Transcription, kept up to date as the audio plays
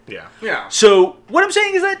Yeah. Yeah. So what I'm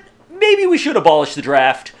saying is that maybe we should abolish the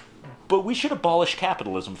draft, but we should abolish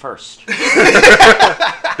capitalism first.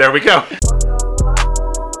 There we go.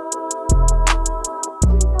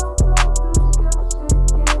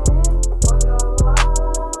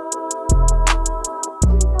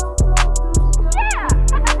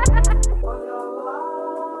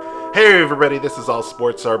 Hey everybody, this is All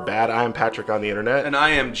Sports Are Bad. I am Patrick on the internet. And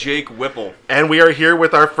I am Jake Whipple. And we are here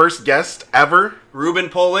with our first guest ever, Reuben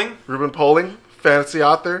Poling. Reuben Poling, fantasy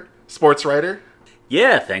author, sports writer.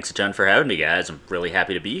 Yeah, thanks a ton for having me, guys. I'm really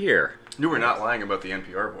happy to be here. You were not lying about the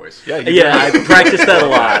NPR voice. Yeah, I practiced that a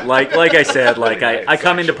lot. Like I said, I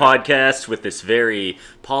come into podcasts with this very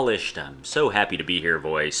polished, I'm so happy to be here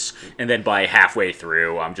voice, and then by halfway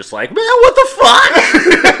through, I'm just like, man, what the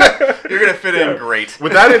fuck? You're gonna fit in great.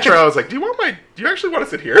 With that intro, I was like, do you actually want to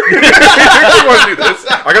sit here? Do you actually want to do this?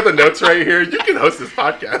 I got the notes right here. You can host this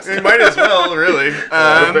podcast. You might as well, really.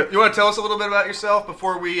 You want to tell us a little bit about yourself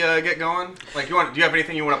before we get going? Like, do you have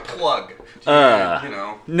anything you want to plug?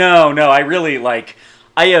 No, I really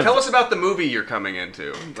Tell us about the movie you're coming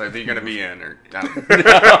into, like, that you're going to be in, or God damn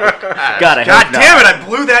it! I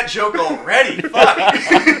blew that joke already. Fuck.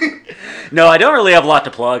 No, I don't really have a lot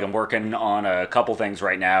to plug. I'm working on a couple things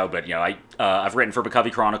right now, but I've written for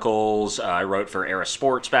McCovey Chronicles. I wrote for Era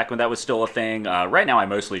Sports back when that was still a thing. Right now, I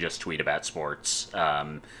mostly just tweet about sports.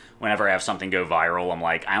 Whenever I have something go viral, I'm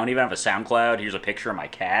like, I don't even have a SoundCloud. Here's a picture of my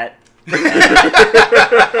cat. But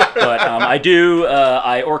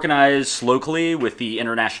I organize locally with the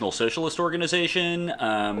International Socialist Organization,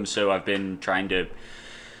 so I've been trying to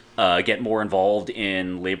get more involved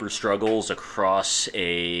in labor struggles across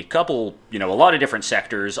a lot of different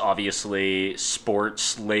sectors. Obviously,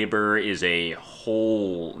 sports labor is a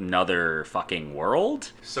whole nother fucking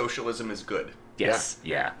world. Socialism is good. Yes,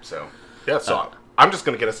 yeah. So I'm just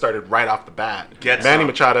going to get us started right off the bat. Manny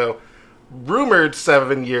Machado, rumored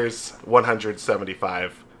 7 years,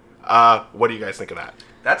 175. What do you guys think of that?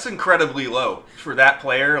 That's incredibly low for that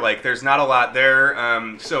player. Like, there's not a lot there.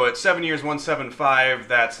 So at 7 years, 175,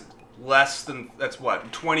 that's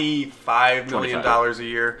what, $25 million a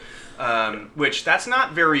year, which that's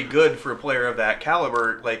not very good for a player of that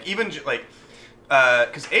caliber. Like, even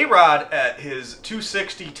because A-Rod at his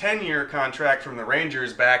 260 10-year contract from the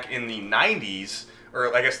Rangers back in the 90s,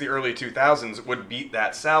 or I guess the early 2000s, would beat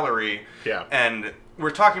that salary. Yeah. And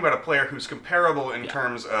we're talking about a player who's comparable in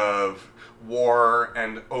terms of WAR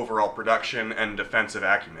and overall production and defensive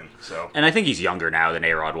acumen. So. And I think he's younger now than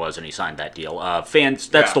A-Rod was when he signed that deal.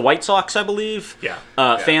 The White Sox, I believe. Yeah.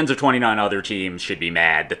 Fans of 29 other teams should be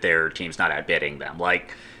mad that their team's not outbidding them.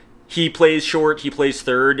 Like, he plays short, he plays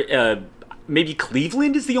third. Maybe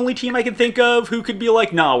Cleveland is the only team I can think of who could be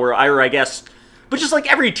like, no, I guess. But just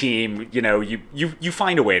like every team, you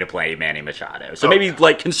find a way to play Manny Machado. So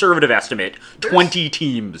conservative estimate, 20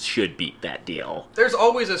 teams should beat that deal. There's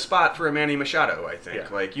always a spot for a Manny Machado, I think. Yeah.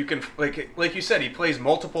 Like, you can, like you said, he plays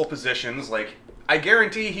multiple positions. Like, I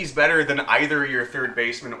guarantee he's better than either your third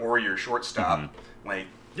baseman or your shortstop. Mm-hmm. Like,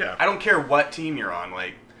 yeah. I don't care what team you're on.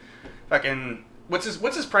 Like, fucking, what's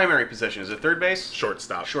his primary position? Is it third base?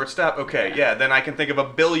 Shortstop. Shortstop? Okay, yeah. Then I can think of a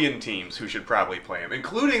billion teams who should probably play him,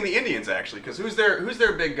 including the Indians, actually. Because who's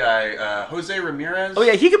their big guy? Jose Ramirez? Oh,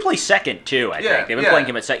 yeah, he could play second, too, I think. They've been playing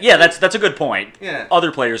him at second. Yeah, that's a good point. Yeah.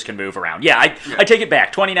 Other players can move around. Yeah, I take it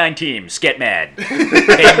back. 29 teams. Get mad.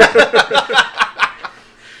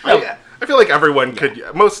 I feel like everyone could.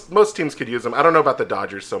 Most teams could use him. I don't know about the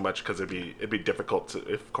Dodgers so much because it'd be difficult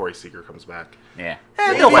if Corey Seager comes back. Yeah,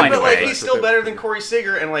 he'll find a way. He's still better than Corey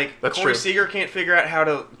Seager, and That's Corey true. Seager can't figure out how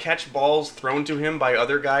to catch balls thrown to him by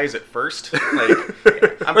other guys at first. Like,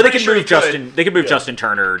 or they could move Justin. They could move Justin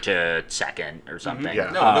Turner to second or something.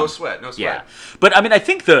 Mm-hmm. Yeah. No sweat. Yeah, but I mean, I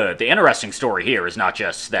think the interesting story here is not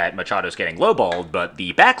just that Machado's getting lowballed, but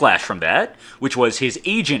the backlash from that, which was his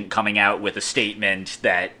agent coming out with a statement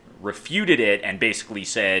that refuted it and basically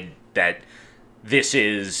said that this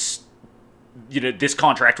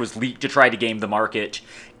contract was leaked to try to game the market,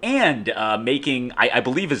 and making, I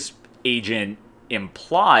believe his agent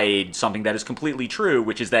implied something that is completely true,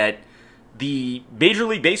 which is that the Major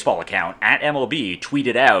League Baseball account at MLB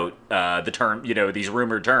tweeted out the term, these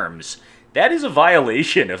rumored terms. That is a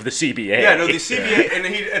violation of the CBA. Yeah, no, the CBA, and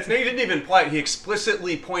he didn't even imply it. He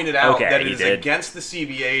explicitly pointed out that it is against the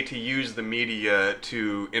CBA to use the media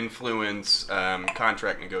to influence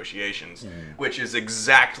contract negotiations, which is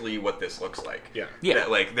exactly what this looks like. Yeah.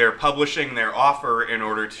 That, they're publishing their offer in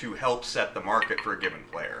order to help set the market for a given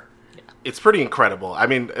player. It's pretty incredible. I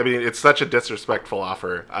mean, it's such a disrespectful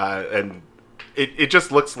offer, and it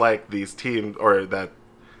just looks like these teams, or that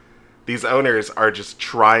these owners are just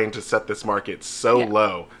trying to set this market so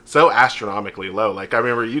low, so astronomically low. Like, I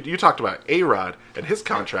remember you talked about A-Rod and his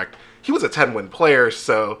contract. He was a 10-win player,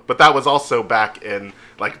 but that was also back in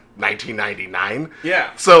like 1999. Yeah.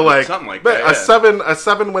 So like, something like that. A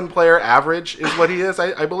 7-win player average is what he is,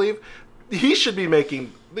 I believe. He should be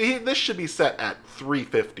making. This should be set at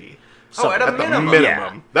 350. At a minimum.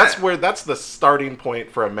 Yeah. That's the starting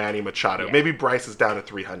point for a Manny Machado. Yeah. Maybe Bryce is down to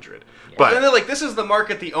 300. Yeah. But and then, like, this is the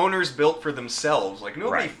market the owners built for themselves. Like,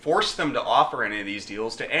 nobody forced them to offer any of these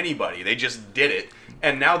deals to anybody. They just did it.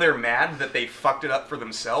 And now they're mad that they fucked it up for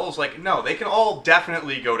themselves. Like, no, they can all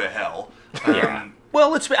definitely go to hell.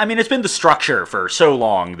 Well, it's been the structure for so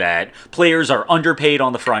long that players are underpaid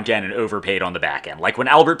on the front end and overpaid on the back end. Like when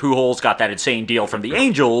Albert Pujols got that insane deal from the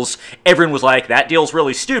Angels, everyone was like, that deal's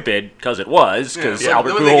really stupid, because it was, because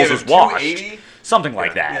Albert Pujols was washed. Something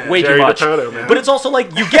like that. Way Jerry too much. Dipoto, man. But it's also like,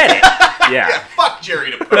 you get it. Yeah, fuck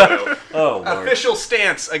Jerry Dipoto. Oh, Lord. Official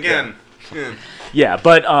stance, again. Yeah,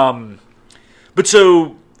 but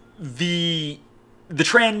so the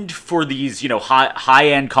trend for these,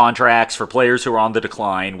 high-end contracts for players who are on the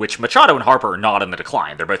decline, which Machado and Harper are not on the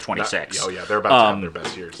decline. They're both 26. They're about to have their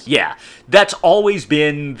best years. Yeah, that's always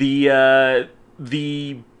been the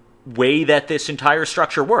way that this entire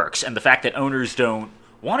structure works, and the fact that owners don't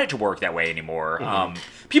want it to work that way anymore. Mm-hmm.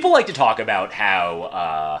 People like to talk about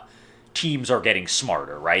how teams are getting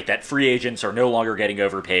smarter, right? That free agents are no longer getting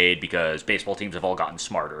overpaid because baseball teams have all gotten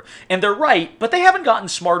smarter. And they're right, but they haven't gotten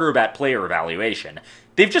smarter about player evaluation.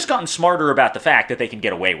 They've just gotten smarter about the fact that they can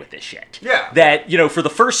get away with this shit. Yeah. That, for the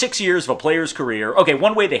first 6 years of a player's career, okay,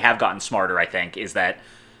 one way they have gotten smarter, I think, is that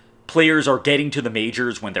players are getting to the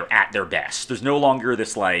majors when they're at their best. There's no longer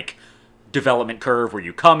this, development curve where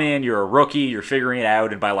you come in, you're a rookie, you're figuring it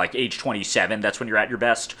out, and by age 27, that's when you're at your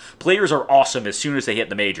best. Players are awesome as soon as they hit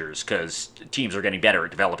the majors because teams are getting better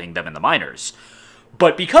at developing them in the minors.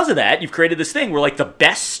 But because of that, you've created this thing where the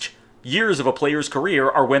best years of a player's career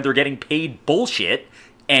are when they're getting paid bullshit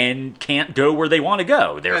and can't go where they want to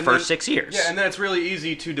go their first 6 years. Yeah, and then it's really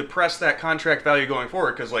easy to depress that contract value going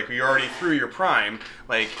forward because you're already through your prime.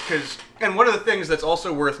 And one of the things that's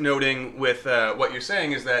also worth noting with what you're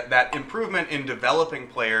saying is that improvement in developing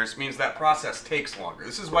players means that process takes longer.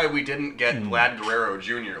 This is why we didn't get Vlad Guerrero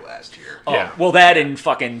Jr. last year. Oh, yeah. Well, that and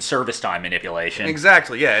fucking service time manipulation.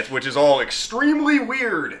 Exactly, yeah, which is all extremely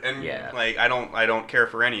weird, and I don't care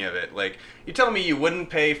for any of it. You telling me you wouldn't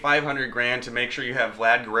pay $500,000 to make sure you have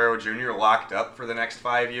Vlad Guerrero Jr. locked up for the next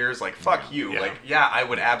 5 years? Fuck you. Yeah. I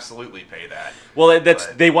would absolutely pay that. Well,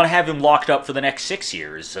 they want to have him locked up for the next 6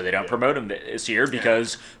 years, so they don't promote him this year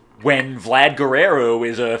because when Vlad Guerrero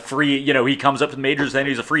is a free, he comes up to the majors, then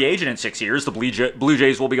he's a free agent in 6 years, the Blue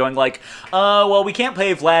Jays will be going well, we can't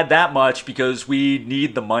pay Vlad that much because we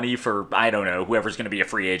need the money for, I don't know, whoever's going to be a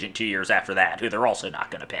free agent 2 years after that, who they're also not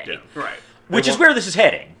going to pay. Yeah. Right. Which is where this is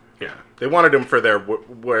heading. Yeah, they wanted him for their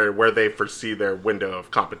where they foresee their window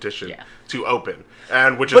of competition to open,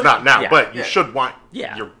 and which is not now. But you should want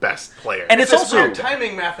your best player. And it's also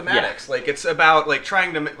timing mathematics. It's about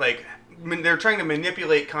trying to they're trying to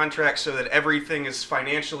manipulate contracts so that everything is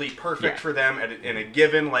financially perfect for them in a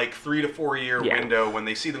given 3 to 4 year window when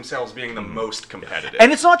they see themselves being the most competitive.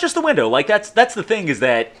 And it's not just the window. That's the thing is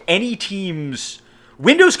that any team's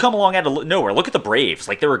windows come along out of nowhere. Look at the Braves.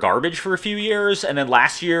 They were garbage for a few years, and then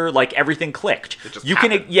last year, everything clicked. You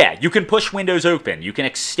can push windows open. You can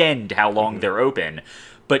extend how long they're open,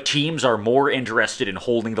 but teams are more interested in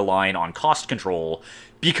holding the line on cost control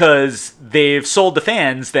because they've sold the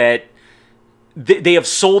fans that they have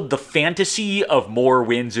sold the fantasy of more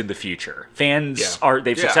wins in the future. Fans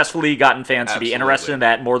they've successfully gotten fans to be interested in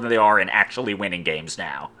that more than they are in actually winning games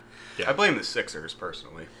now. Yeah. I blame the Sixers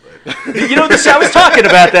personally. But. I was talking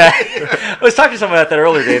about that. I was talking to someone about that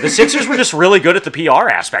earlier today. The Sixers were just really good at the PR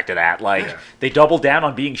aspect of that. They doubled down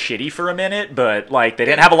on being shitty for a minute, but they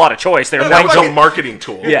didn't have a lot of choice. They were that was a marketing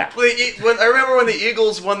tool. Yeah. I remember when the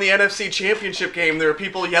Eagles won the NFC Championship game, there were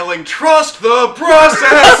people yelling, "Trust the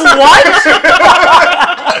process." What?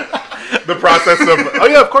 The process of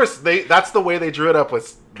of course that's the way they drew it up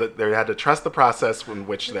was that they had to trust the process in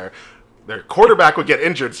which their quarterback would get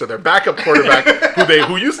injured, so their backup quarterback,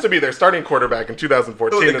 who used to be their starting quarterback in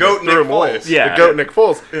 2014, the GOAT Nick Foles. The GOAT Nick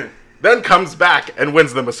Foles, then comes back and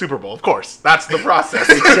wins them a Super Bowl. Of course, that's the process.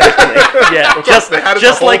 Exactly. Yeah,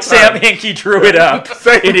 just like Sam Hinkie drew it up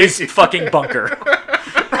in his fucking bunker.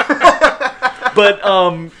 But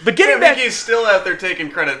getting back, Hinkie's still out there taking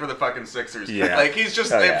credit for the fucking Sixers. Yeah, he's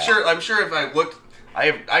just. I'm sure if I looked.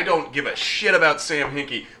 I don't give a shit about Sam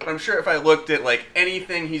Hinkie, but I'm sure if I looked at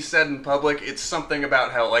anything he said in public, it's something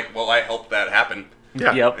about how I helped that happen.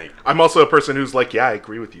 Yeah. Yep. I'm also a person who's like, yeah, I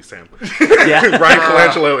agree with you, Sam. Yeah. Ryan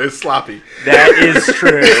Colangelo is sloppy. That is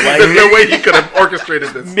true. Like, There's no way he could have orchestrated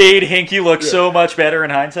this. made Hinkie look so much better in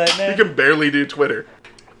hindsight, man. He can barely do Twitter.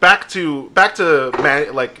 Back to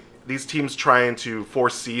like these teams trying to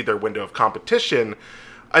foresee their window of competition.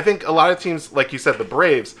 I think a lot of teams, like you said, the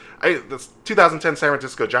Braves. The 2010 San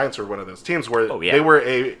Francisco Giants were one of those teams where they were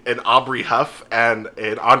an Aubrey Huff and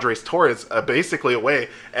an Andres Torres basically away,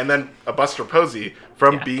 and then a Buster Posey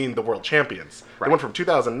from being the world champions. Right. They went from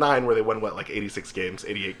 2009 where they won 86 games,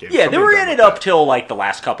 88 games. Yeah, they were in it up till like the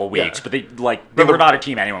last couple weeks, but they were not a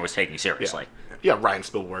team anyone was taking seriously. Yeah, Ryan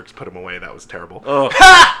Spillworks put him away. That was terrible. Oh.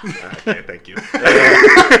 Okay, thank you.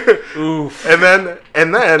 Oof.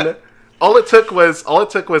 And then. All it took was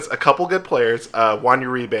a couple good players. Juan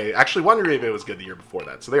Uribe. Actually, Juan Uribe was good the year before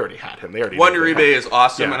that, so they already had him. Juan Uribe is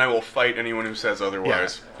awesome, and I will fight anyone who says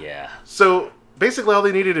otherwise. Yeah. So basically, all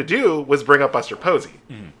they needed to do was bring up Buster Posey,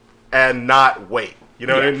 and not wait. You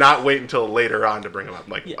know, and not wait until later on to bring him up.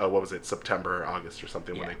 Like what was it, September or August or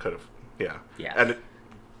something when they could have. Yeah. And it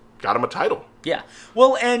got him a title. Yeah.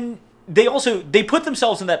 Well, and they put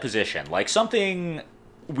themselves in that position, like something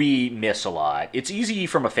we miss a lot. It's easy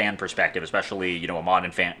from a fan perspective, especially, a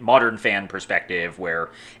modern fan perspective where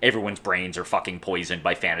everyone's brains are fucking poisoned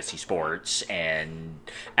by fantasy sports and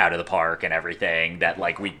out of the park and everything, that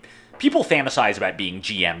people fantasize about being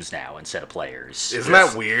GMs now instead of players. Isn't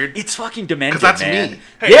that weird? It's fucking demented, because that's man. me.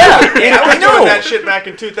 Hey, I was doing that shit back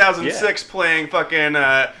in 2006 playing fucking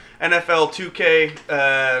NFL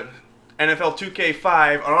 2K NFL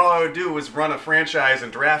 2K5, and all I would do was run a franchise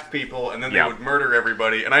and draft people, and then they would murder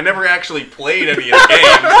everybody, and I never actually played any of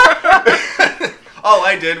the games. All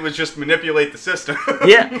I did was just manipulate the system.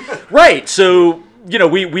 Yeah, right. So,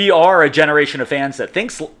 we are a generation of fans that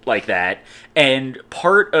thinks like that, and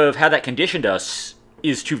part of how that conditioned us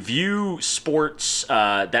is to view sports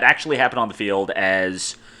that actually happen on the field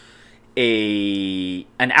as an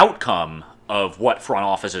outcome of what front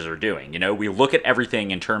offices are doing. We look at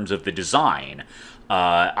everything in terms of the design.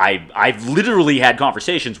 I've literally had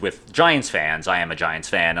conversations with Giants fans. I am a Giants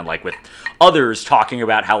fan, and with others talking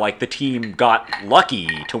about how the team got lucky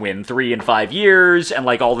to win 3 in 5 years, and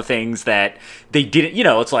all the things that they didn't.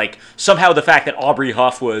 It's somehow the fact that Aubrey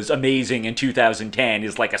Huff was amazing in 2010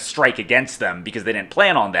 is a strike against them because they didn't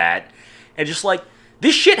plan on that, and just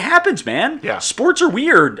this shit happens, man. Yeah. Sports are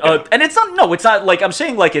weird. And it's not I'm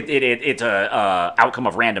saying it's a outcome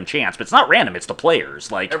of random chance, but it's not random, it's the players.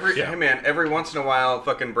 Hey man, every once in a while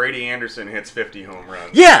fucking Brady Anderson hits 50 home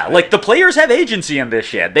runs. Yeah, the players have agency in this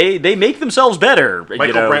shit. They make themselves better.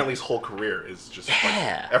 Michael Brantley's whole career is just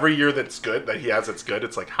every year that's good, that he has it's good,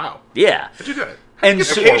 it's how? Yeah. How'd you do it? And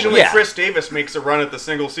occasionally Chris Davis makes a run at the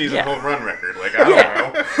single season home run record. I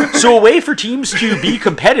don't know. So a way for teams to be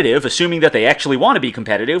competitive, assuming that they actually want to be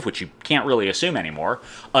competitive, which you can't really assume anymore,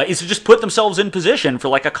 is to just put themselves in position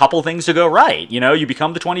for a couple things to go right. You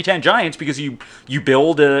become the 2010 Giants because you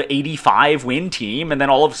build a 85 win team, and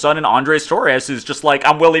then all of a sudden Andres Torres is just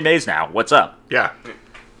I'm Willie Mays now. What's up? Yeah.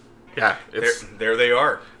 Yeah, there they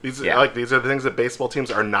are. These are the things that baseball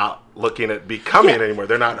teams are not looking at becoming anymore.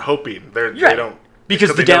 They're not hoping. They don't.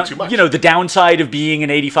 Because the downside of being an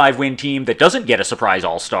 85 win team that doesn't get a surprise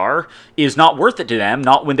all-star is not worth it to them.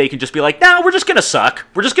 Not when they can just be we're just gonna suck.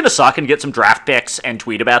 We're just gonna suck and get some draft picks and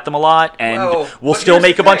tweet about them a lot, and we'll still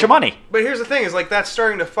make a bunch of money. But here's the thing: is that's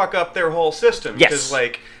starting to fuck up their whole system. Because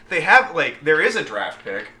they have there is a draft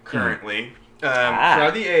pick currently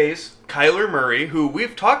for the A's, Kyler Murray, who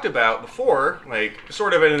we've talked about before,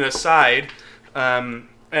 sort of in an aside, and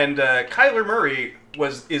Kyler Murray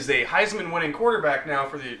is a Heisman-winning quarterback now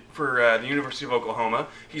for the University of Oklahoma.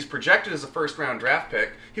 He's projected as a first-round draft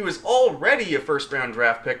pick. He was already a first-round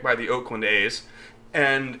draft pick by the Oakland A's,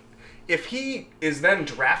 and if he is then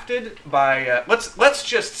drafted by let's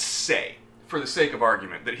just say, for the sake of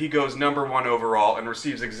argument, that he goes number 1 overall and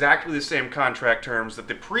receives exactly the same contract terms that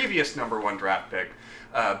the previous number 1 draft pick,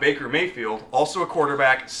 Baker Mayfield, also a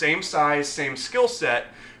quarterback, same size, same skill set,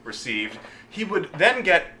 received. He would then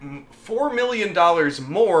get $4 million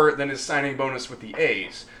more than his signing bonus with the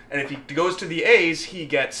A's. And if he goes to the A's, he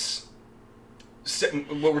gets,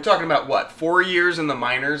 what we're talking about, 4 years in the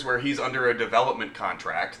minors where he's under a development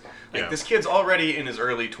contract. This kid's already in his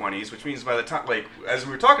early 20s, which means by the time, as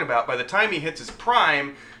we were talking about, by the time he hits his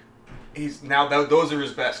prime, those are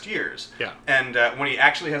his best years. Yeah. And when he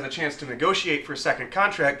actually has a chance to negotiate for a second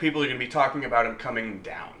contract, people are going to be talking about him coming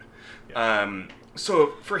down. Yeah.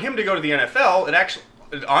 So for him to go to the NFL,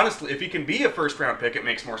 honestly, if he can be a first-round pick, it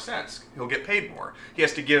makes more sense. He'll get paid more. He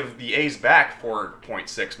has to give the A's back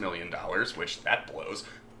 $4.6 million, which that blows.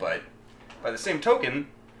 But by the same token,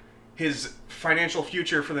 his financial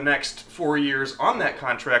future for the next 4 years on that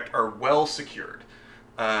contract are well secured.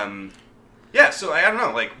 So I don't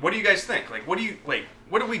know. Like, what do you guys think? Like, what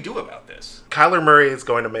do we do about this? Kyler Murray is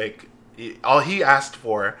going to make all he asked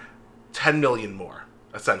for, $10 million more,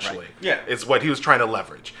 essentially. Right. Yeah, is what he was trying to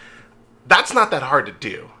leverage. That's not that hard to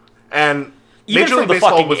do, and Even Major League from the Baseball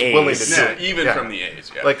fucking was willing A's. to do Yeah, it. even Yeah. from the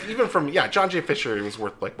A's. Yeah. Like even from John J. Fisher was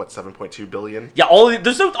worth like what, $7.2 billion. Yeah, all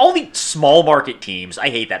the small market teams. I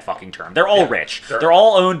hate that fucking term. They're all rich. Sure. They're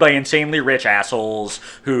all owned by insanely rich assholes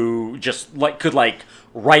who just could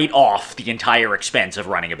write off the entire expense of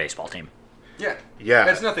running a baseball team. Yeah.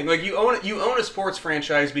 That's nothing. Like you own a sports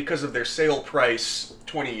franchise because of their sale price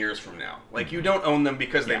 20 years from now. Like you don't own them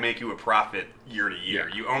because they make you a profit year to year.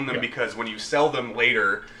 Yeah. You own them because when you sell them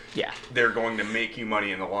later, Yeah. they're going to make you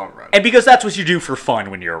money in the long run. And because that's what you do for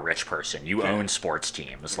fun when you're a rich person. You own sports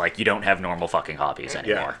teams. Like, you don't have normal fucking hobbies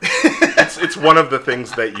anymore. it's one of the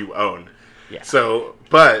things that you own. Yeah. So,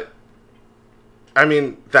 but I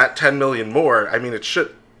mean, that $10 million more. I mean, you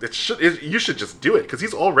should just do it because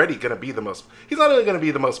he's already going to be the most. He's not only going to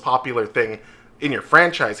be the most popular thing in your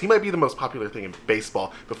franchise. He might be the most popular thing in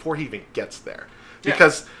baseball before he even gets there,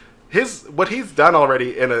 because what he's done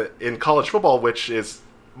already in college football, which is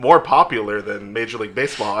more popular than Major League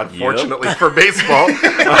Baseball, unfortunately for baseball.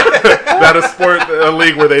 That is a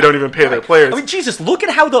league where they don't even pay their players. I mean, Jesus, look at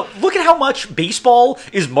how much baseball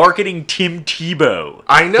is marketing Tim Tebow.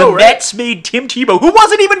 I know, the right? Mets made Tim Tebow, who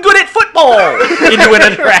wasn't even good at football, into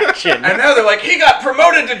an attraction. And now they're like, he got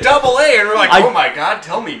promoted to Double-A, and we're like, oh my god,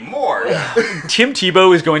 tell me more. Tim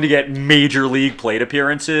Tebow is going to get major league plate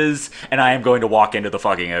appearances, and I am going to walk into the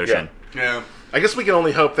fucking ocean. Yeah. I guess we can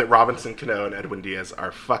only hope that Robinson Cano and Edwin Diaz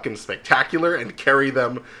are fucking spectacular and carry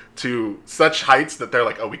them to such heights that they're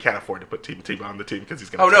like, oh, we can't afford to put Tim Tebow on the team because he's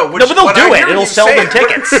going to... Oh, no. No, but they'll do it. It'll sell them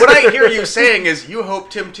tickets. What I hear you saying is you hope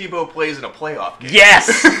Tim Tebow plays in a playoff game.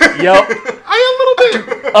 Yes! Yep. I a little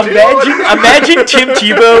bit... Imagine Tim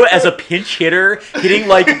Tebow as a pinch hitter hitting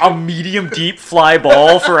like a medium deep fly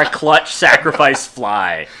ball for a clutch sacrifice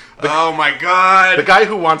fly. Oh my god. The guy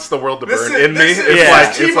who wants the world to burn in me is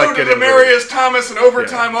Tebow like to getting... Demarius Thomas in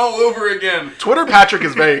overtime all over again. Twitter Patrick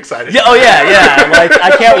is very excited. Yeah, yeah. Like,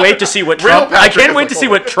 I can't wait to see what Trump... I Patrick can't wait to see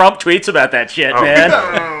what Trump tweets about that shit, man.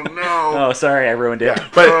 Oh no. Oh, sorry, I ruined it. Yeah,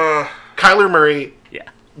 but Kyler Murray, Yeah.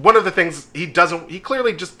 one of the things he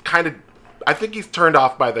clearly just kind of... I think he's turned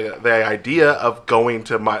off by the idea of going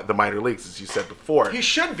to the minor leagues, as you said before. He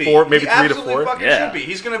should be. Maybe he 3 to 4. absolutely fucking should be.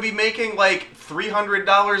 He's going to be making like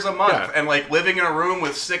 $300 a month and like living in a room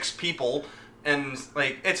with 6 people, and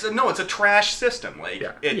like it's a trash system. Like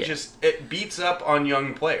it beats up on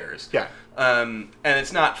young players. Yeah. And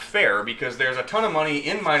it's not fair because there's a ton of money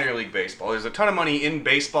in minor league baseball. There's a ton of money in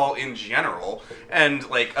baseball in general, and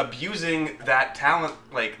like abusing that talent,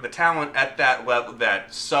 like the talent at that level,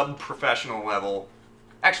 that sub-professional level.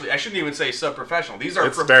 Actually, I shouldn't even say sub-professional. These are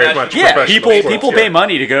It's very much Yeah, people pay yeah.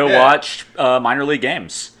 money to go watch minor league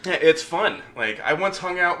games. Yeah, it's fun. Like, I once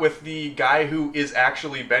hung out with the guy who is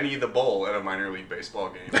actually Benny the Bull at a minor league baseball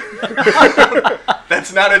game.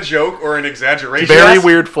 That's not a joke or an exaggeration. Very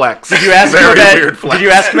weird flex. Did you ask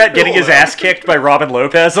him about getting his ass kicked by Robin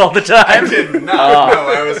Lopez all the time? I did not.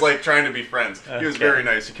 No, I was like trying to be friends. He was very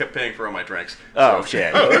nice. He kept paying for all my drinks. Oh,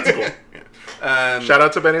 shit. Oh, that's cool. Shout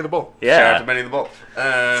out to Benny the Bull. Yeah. Shout out to Benny the Bull.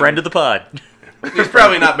 Friend of the pod. He's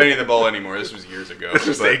probably not Benny the Bull anymore. This was years ago. It's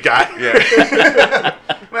just a guy. Yeah.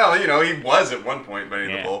 Well, he was at one point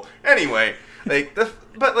Benny the Bull. Anyway,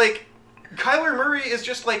 Kyler Murray is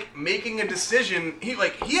just like making a decision. He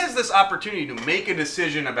has this opportunity to make a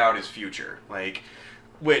decision about his future,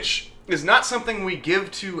 which is not something we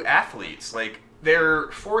give to athletes. Like, they're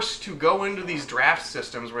forced to go into these draft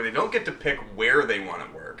systems where they don't get to pick where they want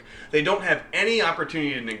to work. They don't have any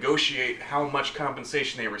opportunity to negotiate how much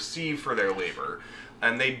compensation they receive for their labor,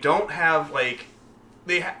 and they don't have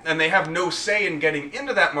they have no say in getting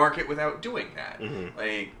into that market without doing that.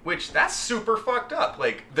 Mm-hmm. Which that's super fucked up.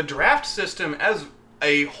 Like, the draft system as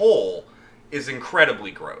a whole is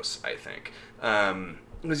incredibly gross, I think,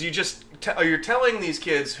 because you're telling these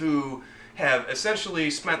kids who have essentially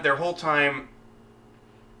spent their whole time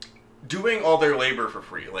doing all their labor for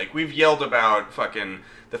free. Like, we've yelled about fucking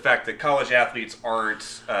the fact that college athletes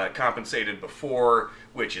aren't compensated before,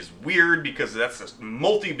 which is weird because that's a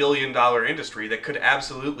multi-billion-dollar industry that could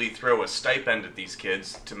absolutely throw a stipend at these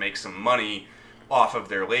kids to make some money off of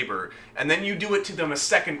their labor. And then you do it to them a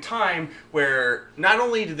second time where not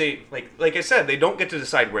only do they, like I said, they don't get to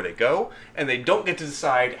decide where they go, and they don't get to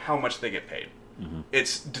decide how much they get paid. Mm-hmm.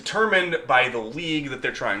 It's determined by the league that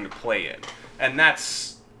they're trying to play in. And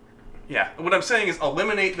that's... Yeah, what I'm saying is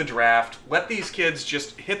eliminate the draft. Let these kids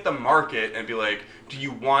just hit the market and be like, "Do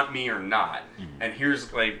you want me or not?" And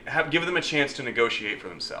here's give them a chance to negotiate for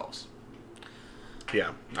themselves.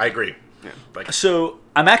 Yeah, I agree. Yeah. So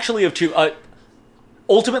I'm actually of two.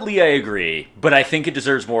 Ultimately, I agree, but I think it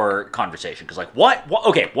deserves more conversation. Because,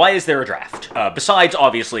 why is there a draft? Besides,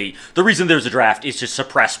 obviously, the reason there's a draft is to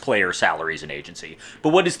suppress player salaries and agency. But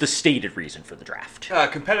what is the stated reason for the draft?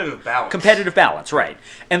 Competitive balance. Competitive balance, right.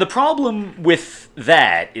 And the problem with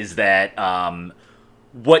that is that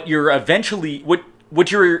what you're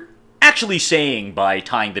actually saying by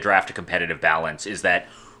tying the draft to competitive balance is that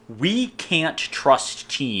we can't trust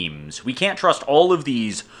teams. We can't trust all of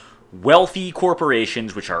these wealthy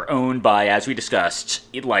corporations, which are owned by, as we discussed,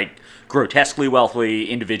 grotesquely wealthy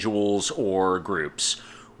individuals or groups.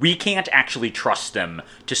 We can't actually trust them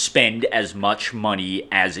to spend as much money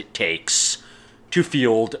as it takes to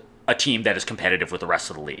field a team that is competitive with the rest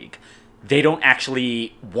of the league. They don't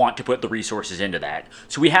actually want to put the resources into that.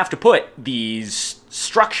 So we have to put these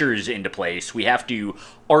structures into place. We have to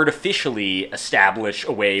artificially establish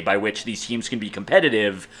a way by which these teams can be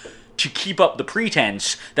competitive to keep up the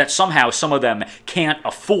pretense that somehow some of them can't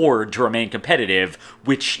afford to remain competitive,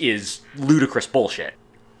 which is ludicrous bullshit.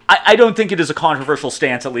 I don't think it is a controversial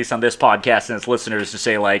stance, at least on this podcast and its listeners, to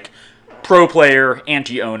say, pro player,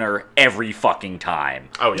 anti-owner, every fucking time.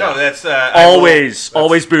 Oh, yeah. No, that's... always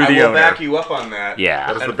boo the owner. I will back you up on that. Yeah.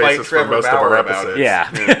 That is the basis for most of our episodes. Yeah.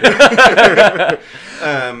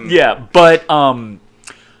 Yeah, but...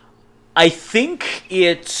 I think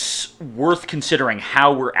it's worth considering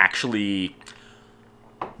how we're actually...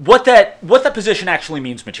 What that position actually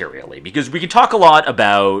means materially. Because we can talk a lot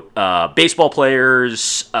about baseball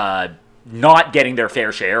players not getting their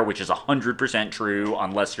fair share, which is 100% true,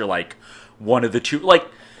 unless you're one of the two...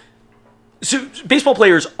 So baseball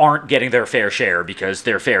players aren't getting their fair share because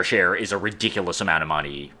their fair share is a ridiculous amount of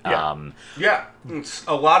money. Yeah, it's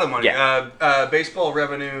a lot of money. Yeah. Baseball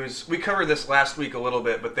revenues, we covered this last week a little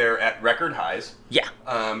bit, but they're at record highs. Yeah.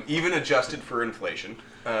 Even adjusted for inflation.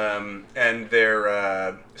 And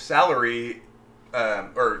their salary,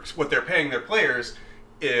 or what they're paying their players,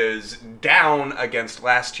 is down against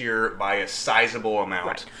last year by a sizable amount.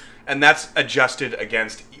 Right. And that's adjusted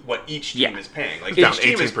against what each team is paying. Down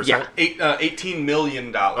 18%. $18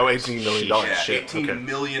 million. Oh, $18 million. Yeah, Shit. $18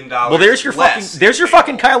 million. Well, there's your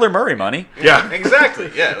fucking Kyler Murray money. Yeah,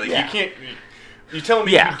 exactly. Yeah, you can't. You telling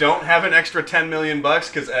me you don't have an extra $10 million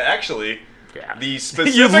because actually, the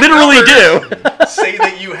specific you literally do say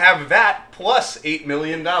that you have that plus $8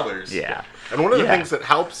 million. Yeah, and one of the things that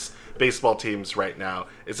helps baseball teams right now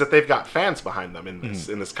is that they've got fans behind them in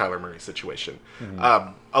this Kyler Murray situation.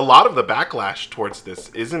 A lot of the backlash towards this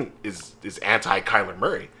is anti Kyler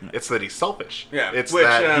Murray. It's that he's selfish. Yeah, it's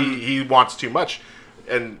that he wants too much,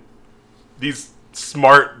 and these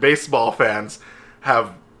smart baseball fans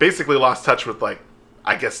have basically lost touch with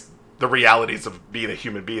I guess the realities of being a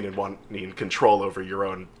human being and wanting control over your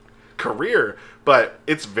own career. But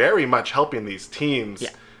it's very much helping these teams.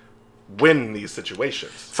 Win these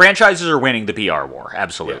situations. Franchises are winning the PR war,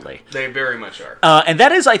 absolutely. Yeah, they very much are. And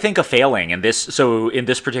that is, I think, a failing in this. So in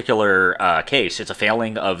this particular case, it's a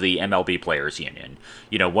failing of the MLB Players Union.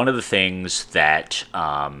 One of the things that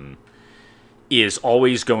is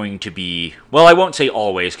always going to be, well, I won't say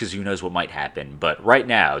always because who knows what might happen, but right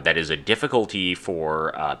now that is a difficulty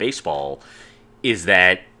for baseball is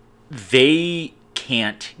that they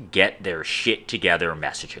can't get their shit together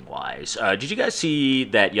messaging-wise. Did you guys see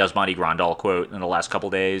that Yasmani Grandal quote in the last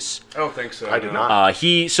couple days? I don't think so. I did not.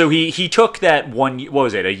 He took that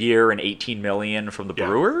a year and $18 million from the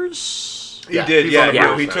Brewers? He did.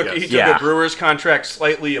 He took the Brewers contract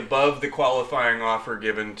slightly above the qualifying offer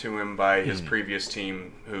given to him by his previous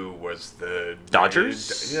team, who was the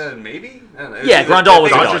Dodgers. Maybe. Grandal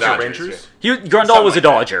was a Dodgers. Dodger. Rangers. Grandal was a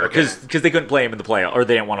Dodger because they couldn't play him in the playoffs, or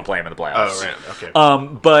they didn't want to play him in the playoffs.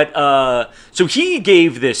 Oh, right. Okay. So he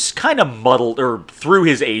gave this kind of muddled, or through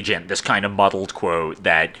his agent, this kind of muddled quote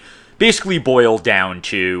that basically boiled down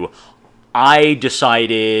to, I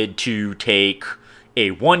decided to take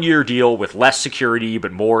a 1-year deal with less security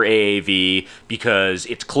but more AAV because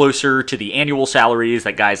it's closer to the annual salaries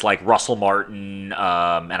that guys like Russell Martin and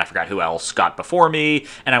I forgot who else got before me,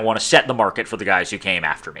 and I want to set the market for the guys who came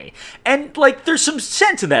after me. And there's some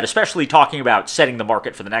sense in that, especially talking about setting the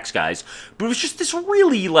market for the next guys, but it was just this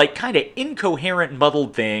really kind of incoherent,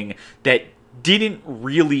 muddled thing that didn't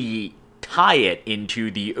really tie it into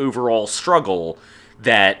the overall struggle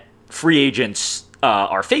that free agents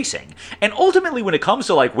are facing. And ultimately, when it comes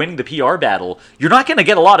to winning the PR battle, you're not going to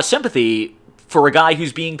get a lot of sympathy for a guy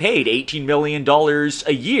who's being paid $18 million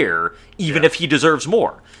a year, even if he deserves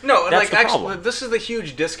more. No, That's like the actually, problem. this is the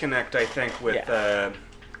huge disconnect I think with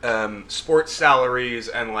sports salaries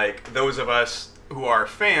and like those of us who are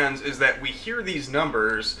fans is that we hear these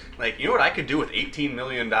numbers like, you know what I could do with $18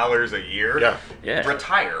 million a year? Yeah.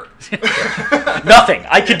 Retire. Nothing.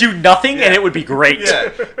 I could do nothing and it would be great.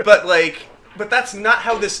 Yeah, but that's not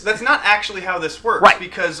actually how this works. Right.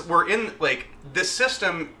 Because we're in, like, this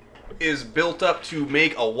system is built up to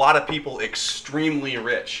make a lot of people extremely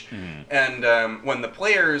rich. And when the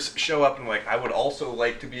players show up and like, I would also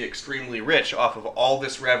like to be extremely rich off of all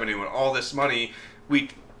this revenue and all this money, we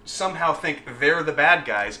somehow think they're the bad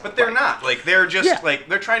guys, but they're not. Like, they're just, like,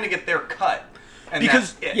 they're trying to get their cut. And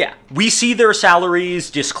because, that's it. we see their salaries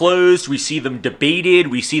disclosed, we see them debated,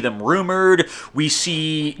 we see them rumored, we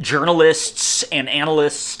see journalists and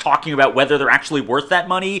analysts talking about whether they're actually worth that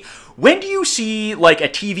money. When do you see, like, a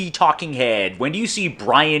TV talking head? When do you see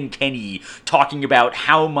Brian Kenny talking about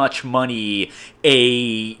how much money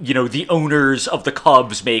the owners of the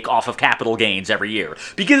Cubs make off of capital gains every year?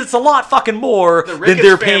 Because it's a lot fucking more than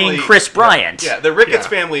they're paying Chris Bryant. Yeah, the Ricketts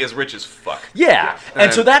family is rich as fuck. Yeah,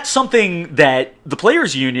 and so that's something that the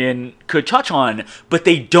Players Union could touch on, but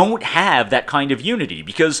they don't have that kind of unity.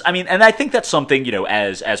 Because, I mean, and I think that's something,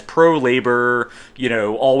 as pro-labor,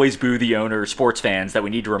 always boo the owner sports fans that we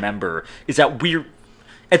need to remember, is that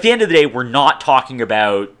at the end of the day, we're not talking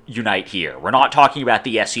about Unite here. We're not talking about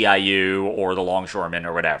the SEIU or the Longshoremen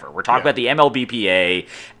or whatever. We're talking about the MLBPA,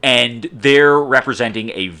 and they're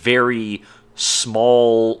representing a very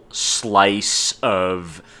small slice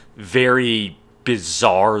of very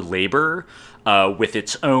bizarre labor with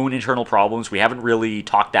its own internal problems. We haven't really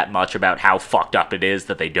talked that much about how fucked up it is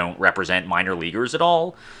that they don't represent minor leaguers at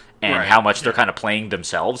all, and how much they're kind of playing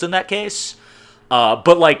themselves in that case.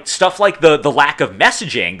 But like stuff like the lack of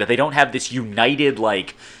messaging, that they don't have this united,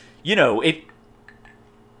 like,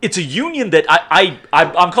 it's a union that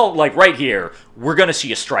I'm calling, like, right here, we're going to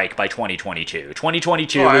see a strike by 2022.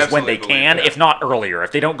 2022 is when they can, if not earlier,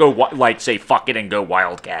 if they don't go, say, fuck it and go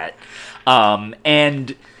Wildcat.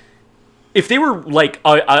 And if they were, like,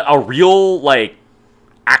 a real, like,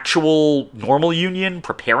 actual normal union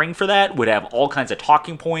preparing for that, would have all kinds of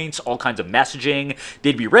talking points, all kinds of messaging.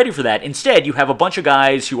 They'd be ready for that. Instead, you have a bunch of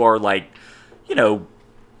guys who are, like,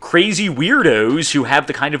 crazy weirdos who have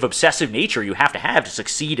the kind of obsessive nature you have to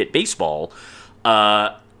succeed at baseball,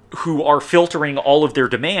 who are filtering all of their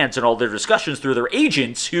demands and all their discussions through their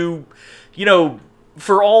agents who,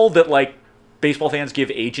 for all that, like, baseball fans give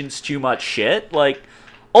agents too much shit, like,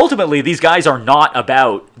 ultimately, these guys are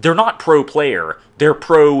they're not pro-player, they're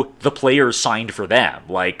the players signed for them.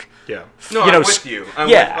 Like, I'm with you. I'm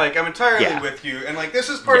entirely with you. And, like, this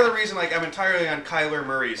is part of the reason, like, I'm entirely on Kyler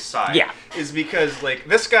Murray's side. Yeah. Is because, like,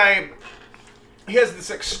 this guy, he has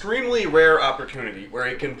this extremely rare opportunity where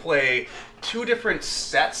he can play two different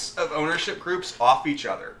sets of ownership groups off each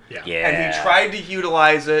other. Yeah. And he tried to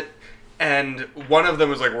utilize it. And one of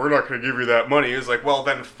them was like, we're not going to give you that money. He was like, well,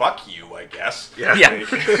 then fuck you, I guess. Yeah.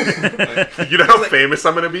 You know how famous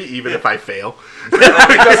I'm going to be, even if I fail?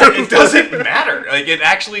 It doesn't matter. Like, it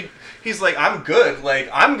actually, he's like, I'm good.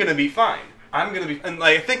 Like, I'm going to be fine. And,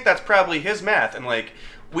 like, I think that's probably his math. And, like,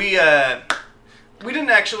 we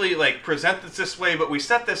didn't actually, like, present this way, but we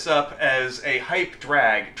set this up as a hype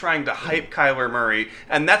drag, trying to hype Kyler Murray.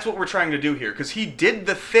 And that's what we're trying to do here. Because he did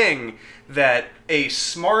the thing that a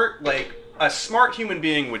smart human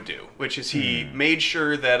being would do, which is he made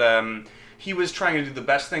sure that he was trying to do the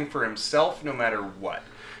best thing for himself no matter what.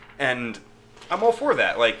 And I'm all for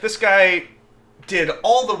that. Like, this guy did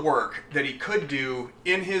all the work that he could do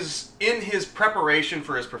in his preparation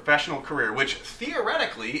for his professional career, which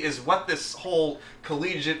theoretically is what this whole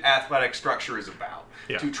collegiate athletic structure is about.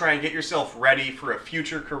 Yeah. To try and get yourself ready for a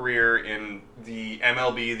future career in the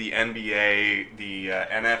MLB, the NBA, the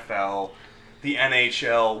NFL, the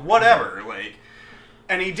NHL, whatever. Like,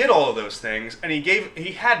 and he did all of those things, and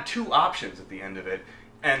he had two options at the end of it,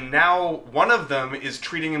 and now one of them is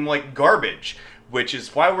treating him like garbage, which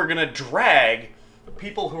is why we're gonna drag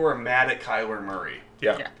people who are mad at Kyler Murray.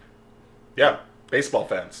 Yeah. Baseball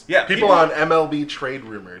fans. Yeah. People on MLB trade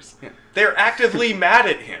rumors. Yeah. They're actively mad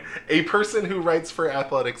at him. A person who writes for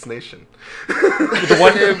Athletics Nation. Was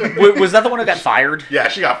that the one who got fired? Yeah,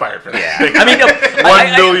 she got fired for that. Yeah. I mean,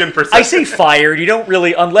 1,000,000%. I say fired. You don't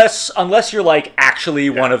really, unless you're, like, actually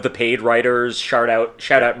one of the paid writers. Shout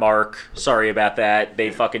out Mark. Sorry about that.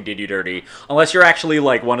 They fucking did you dirty. Unless you're actually,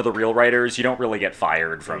 like, one of the real writers, you don't really get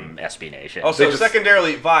fired from SB Nation. Also,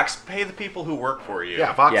 secondarily, Vox, pay the people who work for you.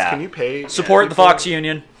 Yeah, Vox, can you pay? Support the Fox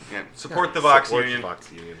Union. Yeah, support the Vox Union.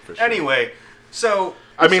 Fox Union for sure. Anyway, so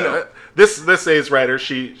I mean, this A's writer,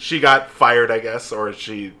 she got fired, I guess, or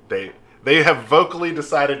they have vocally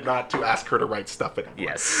decided not to ask her to write stuff anymore.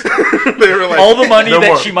 Yes. They were like, all the money no that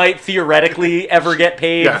more. she might theoretically ever get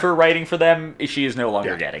paid Yeah. for writing for them, she is no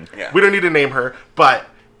longer getting. Yeah. We don't need to name her, but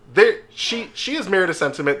she has mirrored a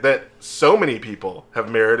sentiment that so many people have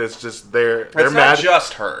mirrored. It's just they're It's mad. not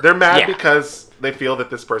just her. They're mad Yeah. because they feel that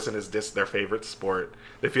this person has dissed their favorite sport.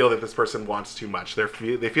 They feel that this person wants too much. They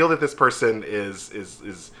feel that this person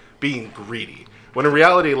is being greedy. When in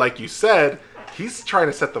reality, like you said, he's trying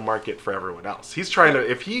to set the market for everyone else. He's trying to,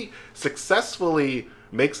 if he successfully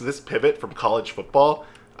makes this pivot from college football,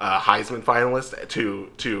 Heisman finalist,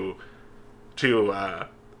 to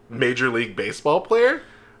Major League Baseball player,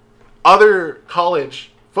 other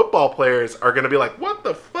college football players are going to be like, "What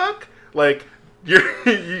the fuck?" Like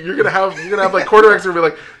you're gonna have like quarterbacks are gonna be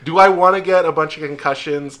like, "Do I want to get a bunch of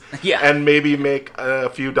concussions and maybe make a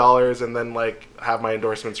few dollars and then like have my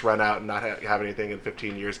endorsements run out and not have anything in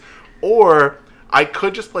 15 years, or I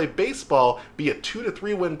could just play baseball, be a 2 to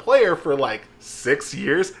 3 win player for like 6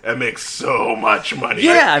 years and make so much money."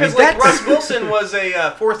 Yeah, I mean, Because like Russ Wilson was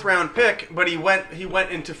a 4th round pick, but he went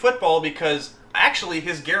into football because actually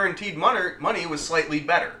his guaranteed money was slightly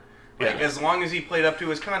better. Like, as long as he played up to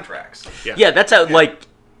his contracts. Yeah, that's how, like,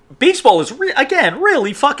 baseball is,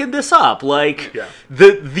 really fucking this up. Like,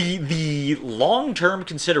 the long-term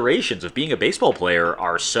considerations of being a baseball player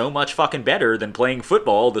are so much fucking better than playing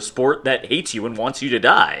football, the sport that hates you and wants you to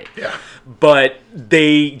die. Yeah. But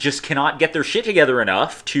they just cannot get their shit together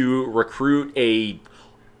enough to recruit a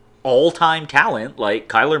all-time talent like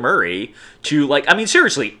Kyler Murray to, like, I mean,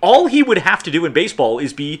 seriously, all he would have to do in baseball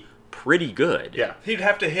is be pretty good. Yeah. He'd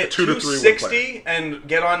have to hit 2 to 3 win 260 and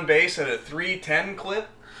get on base at a 310 clip.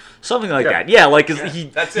 Something like that. Yeah, like,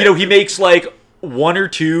 that's he makes, like, 1 or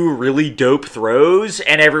 2 really dope throws,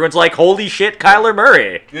 and everyone's like, holy shit, Kyler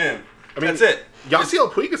Murray. Yeah. I mean, that's it.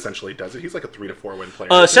 Yasiel Puig essentially does it. He's like a 3 to 4 win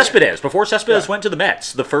player. Cespedes. Before Cespedes went to the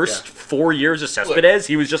Mets, the first 4 years of Cespedes,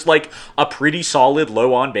 he was just like a pretty solid,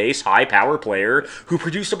 low on base, high power player who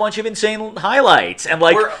produced a bunch of insane highlights. And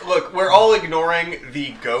like, we're all ignoring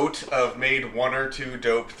the GOAT of made 1 or 2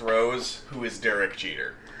 dope throws, who is Derek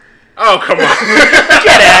Jeter. Oh, come on.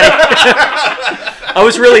 get at it. I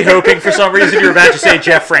was really hoping for some reason you were about to say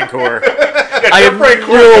Jeff Francoeur. Jeff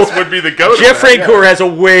Francoeur would be the GOAT. Jeff Francoeur has a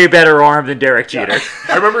way better arm than Derek Jeter.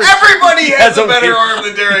 I remember Everybody has a better arm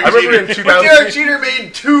than Derek Jeter. I remember in 2000 But Derek Jeter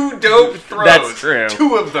made 2 dope throws. That's true.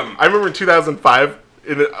 2 of them. I remember in 2005,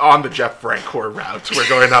 on the Jeff Francoeur route we're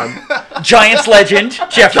going on. Giants legend,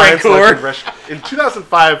 Jeff Giants Francoeur. legend, in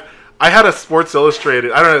 2005, I had a Sports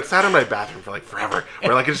Illustrated. I don't know. It sat in my bathroom for like forever,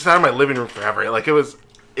 or like it just sat in my living room forever. Like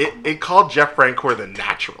it called Jeff Francoeur the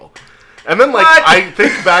natural, and then like What? I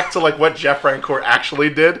think back to like what Jeff Francoeur actually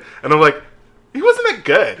did, and I'm like, he wasn't that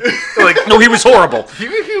good. Like No, he was horrible. he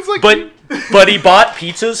was like, But he bought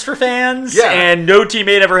pizzas for fans, Yeah. and no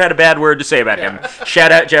teammate ever had a bad word to say about him.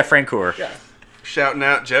 Shout out Jeff Francoeur. Yeah. Shouting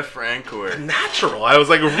out Jeff Francoeur. natural. I was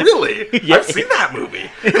like, really? Yeah. I've seen that movie.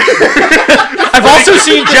 I've also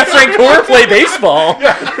seen Jeff Francoeur play baseball.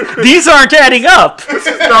 These aren't adding up. This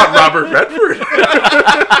is not Robert Redford.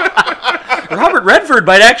 Robert Redford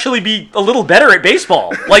might actually be a little better at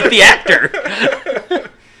baseball, like the actor.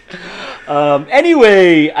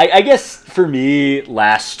 Anyway, I guess for me,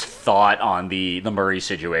 last thought on the Murray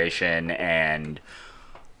situation and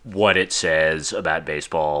what it says about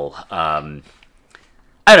baseball.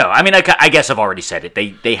 I don't know. I mean, I guess I've already said it.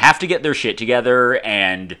 They have to get their shit together,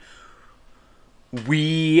 and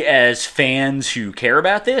we as fans who care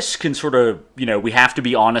about this can sort of, we have to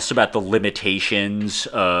be honest about the limitations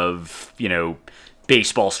of,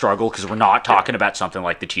 baseball struggle, because we're not talking about something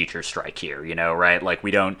like the teacher strike here, right? Like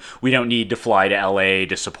we don't need to fly to LA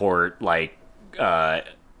to support like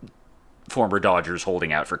former Dodgers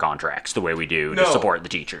holding out for contracts the way we do to support the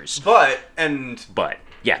teachers. But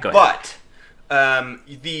yeah, go ahead.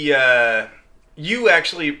 You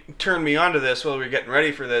actually turned me onto this while we were getting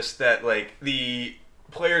ready for this, that like the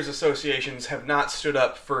players associations have not stood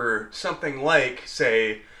up for something like,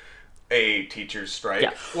 say, a teacher's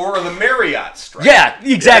strike or the Marriott strike. Yeah,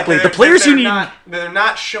 exactly. The players union, they're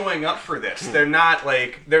not showing up for this. They're not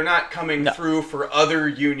coming through for other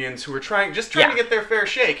unions who are trying to get their fair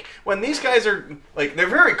shake. When these guys are like, they're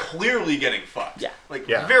very clearly getting fucked.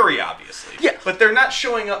 Very obviously. Yeah. But they're not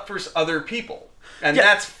showing up for other people. And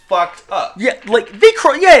that's fucked up. Yeah, like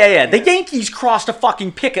the Yankees crossed a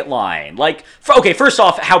fucking picket line. Like, first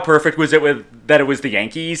off, how perfect was it that it was the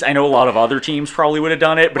Yankees? I know a lot of other teams probably would have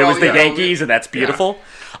done it, but it was the Yankees, and that's beautiful.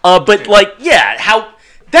 But like, how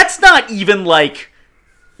that's not even like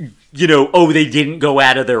they didn't go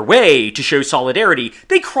out of their way to show solidarity.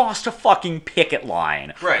 They crossed a fucking picket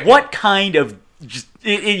line. Right. What kind of...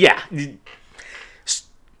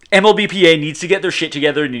 MLBPA needs to get their shit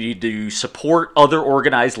together. They need to support other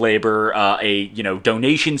organized labor.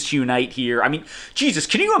 Donations to unite here. I mean, Jesus,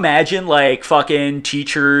 can you imagine like fucking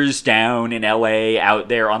teachers down in LA out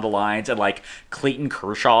there on the lines, and like Clayton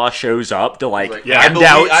Kershaw shows up to hand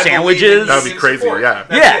out sandwiches? That'd be crazy.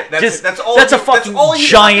 Yeah. That's a fucking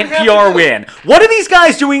giant PR win. What are these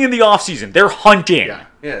guys doing in the off season? They're hunting.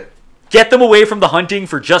 Yeah. Get them away from the hunting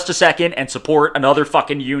for just a second and support another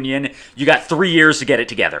fucking union. You got 3 years to get it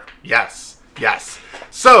together. Yes.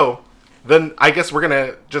 So, then I guess we're going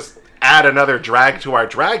to just add another drag to our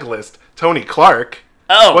drag list. Tony Clark.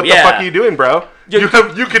 Oh, what the fuck are you doing, bro? You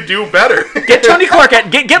could do better. Get Tony Clark.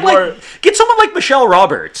 Get someone like Michelle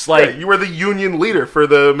Roberts. You were the union leader for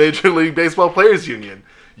the Major League Baseball Players Union.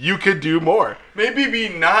 You could do more. Maybe be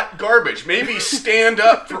not garbage. Maybe stand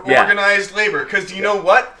up for organized labor. Because you know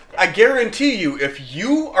what? I guarantee you, if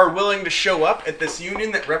you are willing to show up at this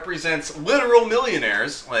union that represents literal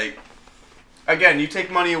millionaires, again, you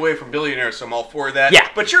take money away from billionaires, so I'm all for that. Yeah.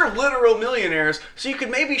 But you're literal millionaires, so you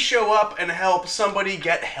could maybe show up and help somebody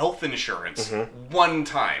get health insurance one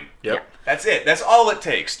time. Yep. Yeah. That's it. That's all it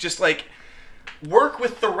takes. Just work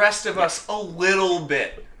with the rest of us a little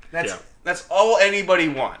bit. That's all anybody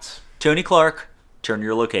wants. Tony Clark, turn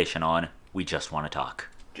your location on. We just want to talk.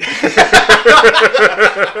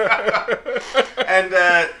 And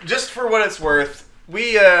just for what it's worth,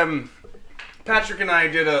 we Patrick and I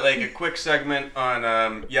did a quick segment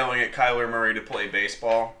on yelling at Kyler Murray to play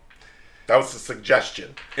baseball. That was a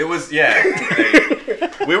suggestion. It was, we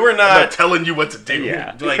were I'm not not telling you what to do.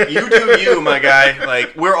 Yeah. you do you, my guy.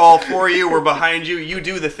 We're all for you. We're behind you. You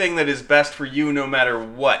do the thing that is best for you, no matter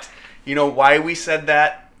what. You know why we said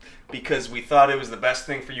that? Because we thought it was the best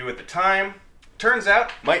thing for you at the time. Turns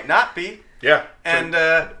out, might not be. Yeah. And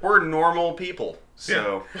we're normal people.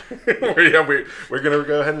 So we're gonna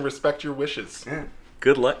go ahead and respect your wishes. Yeah.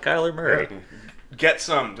 Good luck, Kyler Murray. Get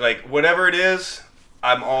some. Whatever it is,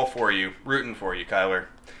 I'm all for you. Rooting for you, Kyler.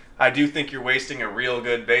 I do think you're wasting a real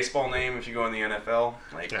good baseball name if you go in the NFL.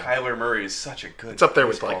 Kyler Murray is such a good It's up there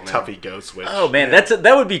with baseball name. Tuffy Go Switch. Oh man,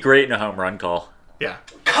 that would be great in a home run call. Yeah.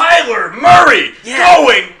 Kyler Murray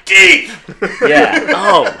going deep. Yeah.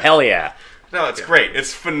 Oh hell yeah. No, it's great.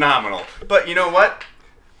 It's phenomenal. But you know what?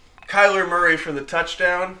 Kyler Murray for the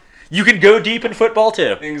touchdown. You can go deep in football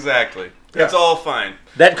too. Exactly. Yeah. It's all fine.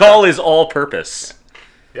 That call is all purpose.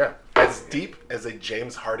 Yeah. As deep as a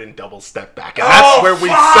James Harden double step back. And that's where we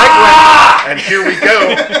segue. And here we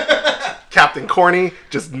go. Captain Corny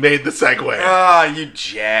just made the segue. Ah, you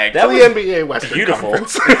jag. To the NBA Western beautiful.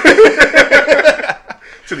 Conference.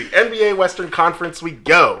 To the NBA Western Conference we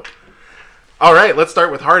go. All right, let's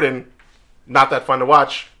start with Harden. Not that fun to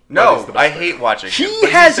watch. No, I hate watching him. He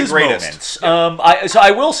but has he's his the greatest. moments.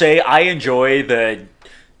 I will say I enjoy the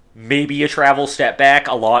maybe a travel step back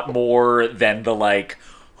a lot more than the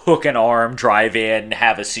hook and arm, drive in,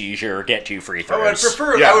 have a seizure, get 2 free throws.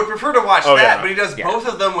 I would prefer to watch that, yeah. but he does both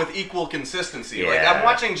of them with equal consistency. Yeah. I'm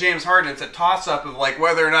watching James Harden. It's a toss-up of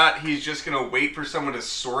whether or not he's just going to wait for someone to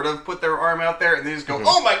sort of put their arm out there and then just go,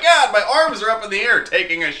 oh my god, my arms are up in the air,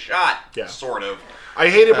 taking a shot. Yeah. Sort of. I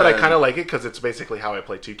hate it, but I kind of like it because it's basically how I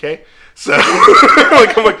play 2K. So,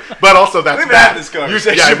 but also that's We've bad. had this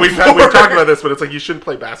conversation we've talked about this, but it's you shouldn't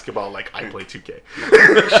play basketball like I play 2K.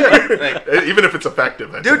 Even if it's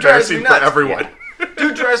effective, that's embarrassing for everyone.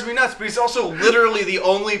 Dude drives me nuts, but he's also literally the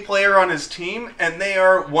only player on his team, and they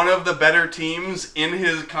are one of the better teams in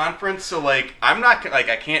his conference. So I'm not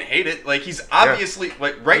I can't hate it. He's obviously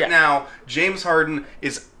now, James Harden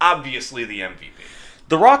is obviously the MVP.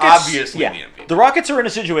 The Rockets, obviously the MVP. The Rockets are in a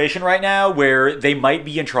situation right now where they might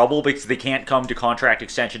be in trouble because they can't come to contract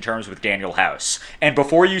extension terms with Daniel House. And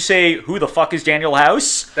before you say, who the fuck is Daniel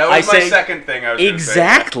House? That was my second thing I was going to say.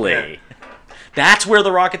 Exactly. Yeah. That's where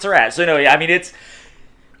the Rockets are at. So, no, I mean,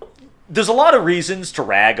 there's a lot of reasons to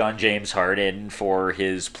rag on James Harden for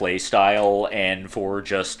his play style and for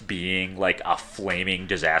just being a flaming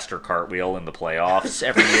disaster cartwheel in the playoffs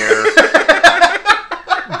every year.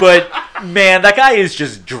 But, man, that guy is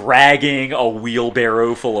just dragging a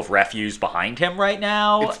wheelbarrow full of refuse behind him right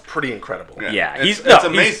now. It's pretty incredible. Yeah. It's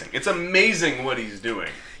amazing. It's amazing what he's doing.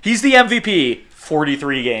 He's the MVP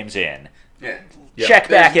 43 games in. Yeah. Check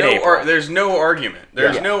back in April. There's no argument.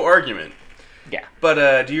 There's no argument. Yeah.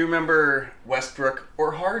 But do you remember Westbrook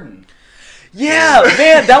or Harden? Yeah,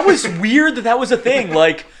 man, that was weird that was a thing.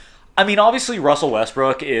 Obviously Russell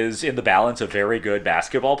Westbrook is in the balance a very good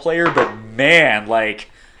basketball player, but man,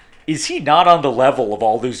 is he not on the level of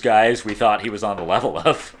all those guys we thought he was on the level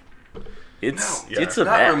of? It's No, it's a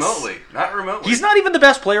not mess. Not remotely. He's not even the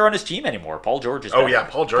best player on his team anymore. Paul George is better. Oh yeah,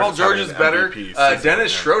 Paul George is better. MVP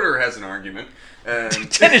Dennis Schroeder has an argument.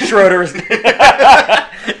 Dennis Schroeder is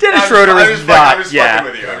Dennis Schroeder is not. I'm just Yeah.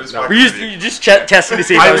 fucking with you. I'm just Were fucking you with you. just testing to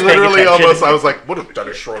see if I I was paying literally attention? I was like, what if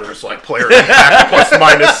Dennis Schroeder's like player impact plus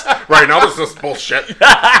minus right now? This is bullshit. If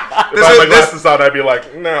I had my glasses on, I'd be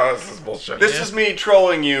like, no, this is bullshit. This is me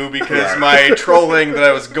trolling you because my trolling that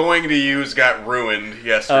I was going to use got ruined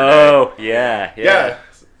yesterday. Oh, yeah. Yeah.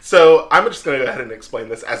 So I'm just going to go ahead and explain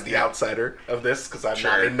this as the outsider of this because I'm not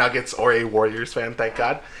Sure. a Nuggets or a Warriors fan, thank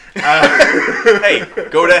God. Hey,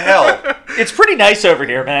 go to hell. It's pretty nice over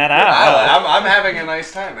here, man. I don't know. I'm having a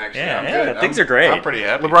nice time, actually. Yeah, I'm yeah, good. things are great. I'm pretty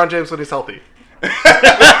happy. LeBron James when he's healthy. Cool.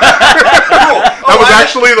 That was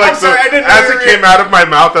actually like, I'm sorry, I didn't as know it you came out of my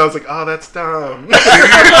mouth, I was like, oh, that's dumb.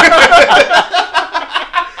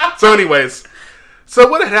 So anyways, so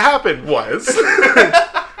what had happened was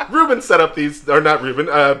Reuben set up these, or not Reuben,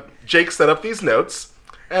 Jake set up these notes,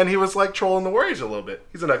 and he was like trolling the Warriors a little bit.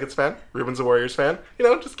 He's a Nuggets fan. Reuben's a Warriors fan. You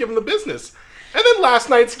know, just give him the business. And then last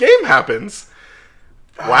night's game happens.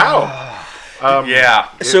 Wow. Yeah.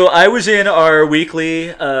 So I was in our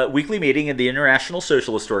weekly meeting in the International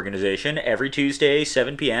Socialist Organization every Tuesday,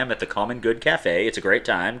 7 p.m. at the Common Good Cafe. It's a great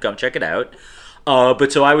time. Come check it out.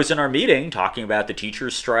 But so I was in our meeting talking about the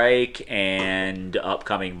teachers' strike and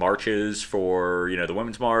upcoming marches for, the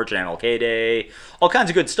Women's March and MLK Day, all kinds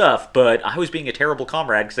of good stuff. But I was being a terrible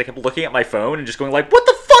comrade because I kept looking at my phone and just going like, what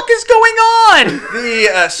the fuck is going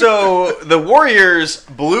on? So the Warriors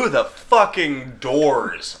blew the fucking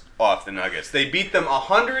doors off the Nuggets. They beat them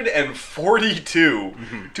 142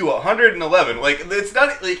 to 111. Like, it's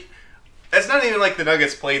not like... It's not even like the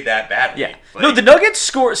Nuggets played that badly. Yeah. Like, No, the Nuggets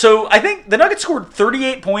scored... So, I think the Nuggets scored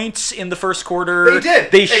 38 points in the first quarter. They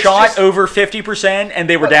did. They It's shot just- over 50%, and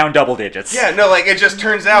they were down double digits. Yeah, no, like, it just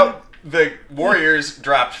turns out the Warriors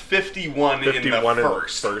dropped 51 in the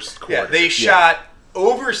first. Quarter. Yeah, they shot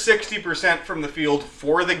over 60% from the field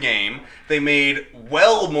for the game. They made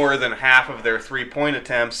well more than half of their three-point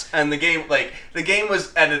attempts, and the game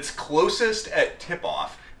was at its closest at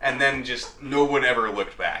tip-off. And then just no one ever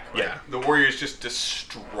looked back. Like, Yeah. the Warriors just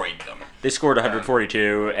destroyed them. They scored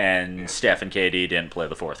 142, and Steph and KD didn't play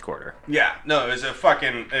the fourth quarter. Yeah, no, it was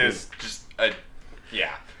just a,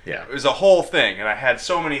 yeah. Yeah. It was a whole thing, and I had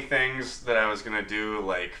so many things that I was going to do,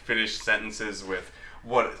 like finish sentences with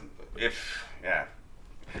what if, yeah.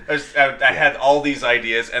 I had all these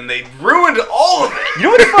ideas, and they ruined all of it. You know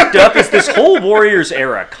what's fucked up is this whole Warriors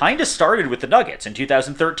era kind of started with the Nuggets in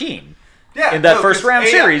 2013. Yeah, in that first round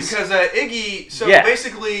series. Because Iggy,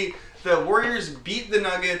 basically the Warriors beat the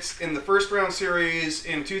Nuggets in the first round series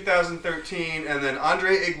in 2013, and then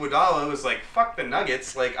Andre Iguodala was like, fuck the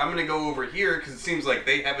Nuggets, like, I'm going to go over here because it seems like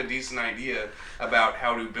they have a decent idea about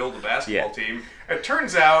how to build a basketball team. It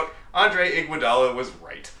turns out Andre Iguodala was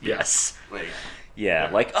right. Yes. Like,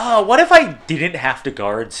 like, what if I didn't have to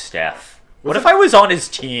guard Steph? What if I was on his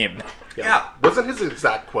team? Yeah. Wasn't his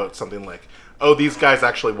exact quote something like, oh, these guys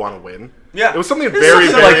actually want to win? Yeah. It was something Something very,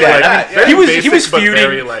 like very, that. like, I mean, very he was basic, but feuding.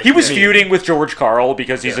 very, like, He was mean. feuding with George Karl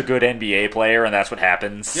because he's a good NBA player, and that's what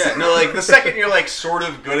happens. Yeah, no, like, the second you're, like, sort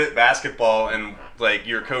of good at basketball and, like,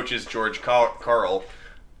 your coach is George Karl,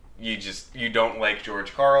 you don't like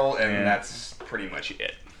George Karl, and that's pretty much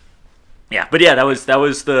it. Yeah, but yeah, that was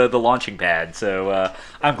the launching pad. So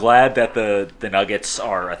I'm glad that the Nuggets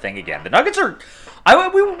are a thing again. The Nuggets are.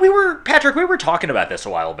 We were talking about this a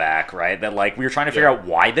while back, right? That like we were trying to figure out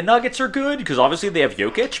why the Nuggets are good because obviously they have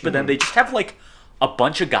Jokic, but then they just have like a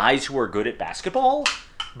bunch of guys who are good at basketball,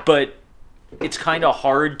 but it's kind of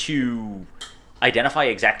hard to identify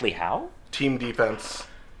exactly how. Team defense,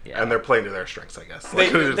 and they're playing to their strengths, I guess. They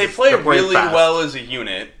Like, play they're playing really fast. well as a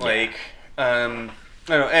unit, like. I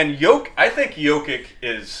don't know, and I think Jokic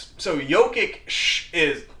is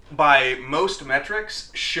is by most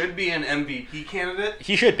metrics should be an MVP candidate.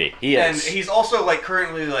 He should be. He is. And he's also like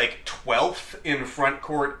currently like 12th in front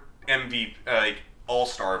court MVP like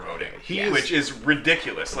all-star voting, which is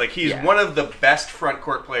ridiculous. Like he's one of the best front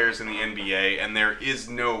court players in the NBA, and there is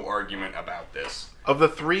no argument about this. Of the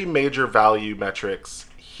three major value metrics,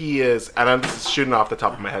 he is, and I'm just shooting off the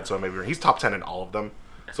top of my head, so I may be wrong. He's top 10 in all of them.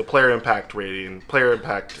 So player impact rating, player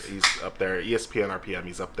impact, he's up there. ESPN RPM,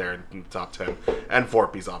 he's up there in the top 10. And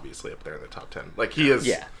VORP, he's obviously up there in the top 10. Like, he is...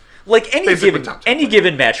 Yeah. Like, any top 10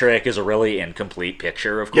 given metric is a really incomplete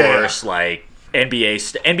picture, of course. Yeah. Like,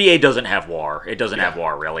 NBA doesn't have WAR. It doesn't have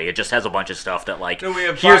WAR, really. It just has a bunch of stuff that, like... No, we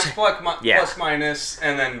have here's, plus minus,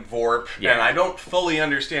 and then VORP. Yeah. And I don't fully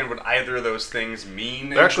understand what either of those things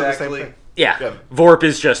mean They're exactly. actually the same thing. Yeah. VORP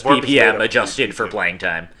is just VORP is BPM made up adjusted of for BPM. playing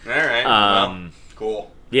time. All right. Well,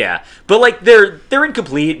 cool. Yeah, but like they're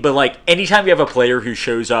incomplete. But like anytime you have a player who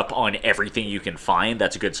shows up on everything you can find,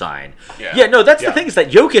 that's a good sign. Yeah, no, that's the thing is that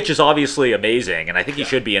Jokic is obviously amazing, and I think he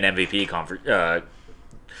should be an MVP.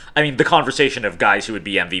 I mean, the conversation of guys who would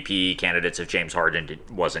be MVP candidates if James Harden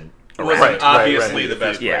wasn't around. Obviously the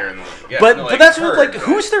best player in the league. Yeah, but that's what,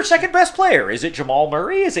 who's their second best player? Is it Jamal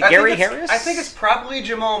Murray? Is it Gary Harris? I think it's probably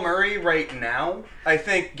Jamal Murray right now. I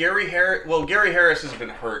think Gary Harris has been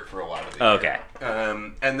hurt for a lot of the year. Okay.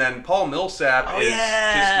 And then Paul Millsap is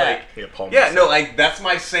just like that's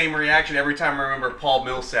my same reaction every time I remember Paul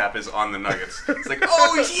Millsap is on the Nuggets. It's like,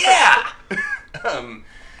 oh yeah.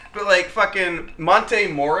 But like fucking Monte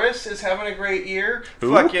Morris is having a great year.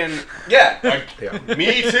 Who? Fucking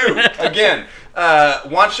me too. Again,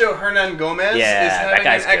 Juancho Hernan Gomez is having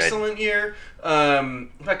an excellent year.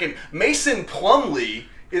 Fucking Mason Plumlee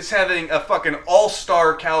is having a fucking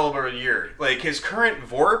all-star caliber year. Like his current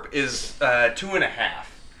VORP is 2.5.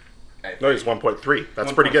 No, he's 1.3.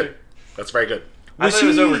 That's pretty good. That's very good. I thought it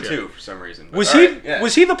was over 2 for some reason. Was he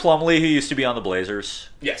the Plumlee who used to be on the Blazers?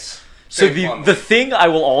 Yes. So the thing I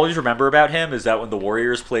will always remember about him is that when the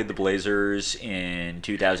Warriors played the Blazers in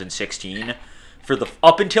 2016,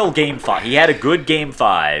 up until Game 5, he had a good Game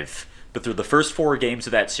 5, but through the first 4 games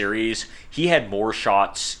of that series, he had more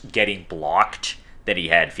shots getting blocked than he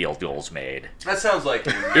had field goals made. That sounds like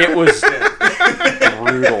it was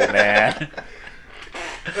brutal, man.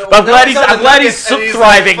 But I'm glad he's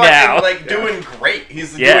thriving now. Like doing great.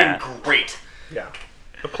 He's doing great. Yeah.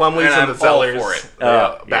 The Plumlees and the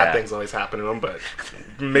Zellers, bad things always happen to them, but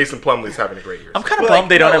Mason Plumlee's having a great year. I'm kind of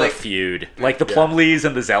bummed they don't have a feud. Like, the Plumlees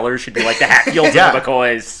and the Zellers should be like the Hatfields and the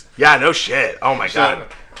McCoys. Yeah, no shit. Oh, my God.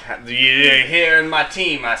 You're here in my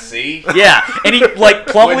team, I see. Yeah, like,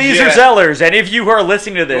 Plumlees or Zellers, any of you who are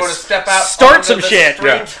listening to this, you want to step out start some shit.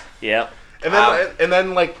 Yeah. And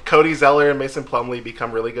then like Cody Zeller and Mason Plumlee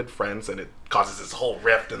become really good friends, and it causes this whole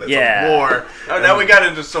rift and this whole war. Oh, now we got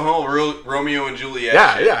into some whole Romeo and Juliet.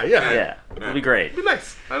 Yeah. It'll be great. It'll be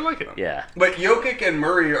nice. I like it. Yeah. But Jokic and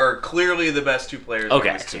Murray are clearly the best 2 players on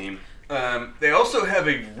this team. They also have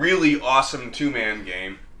a really awesome 2-man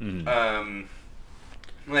game. Mm-hmm.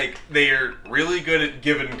 Like they are really good at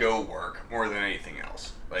give and go work more than anything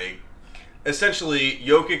else. Like essentially,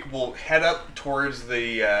 Jokic will head up towards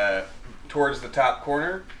the top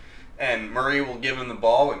corner, and Murray will give him the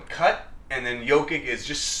ball and cut, and then Jokic is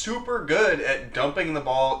just super good at dumping the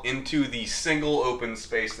ball into the single open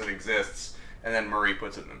space that exists, and then Murray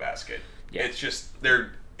puts it in the basket. Yeah. It's just,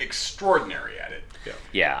 they're extraordinary at it.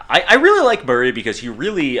 Yeah, I really like Murray because he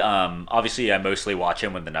really, obviously I mostly watch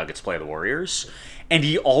him when the Nuggets play the Warriors, and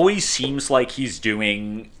he always seems like he's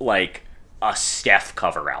doing, like, a Steph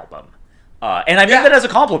cover album. And I mean that as a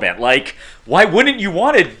compliment. Like, why wouldn't you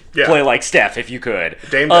want to play like Steph if you could?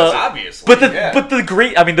 Dame does, obviously. But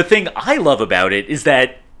the thing I love about it is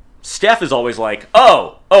that Steph is always like,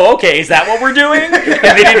 oh, okay, is that what we're doing? And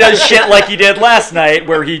then he does shit like he did last night,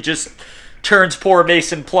 where he just turns poor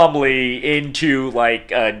Mason Plumlee into,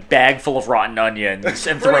 like, a bag full of rotten onions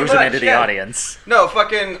and throws him into the audience. No,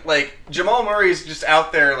 fucking, like, Jamal Murray's just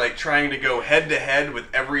out there, like, trying to go head-to-head with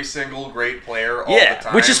every single great player all the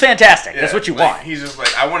time. Which is fantastic. That's what you want. He's just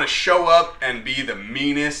like, I want to show up and be the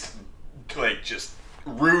meanest, like, just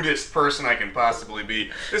rudest person I can possibly be.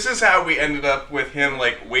 This is how we ended up with him,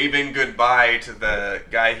 like, waving goodbye to the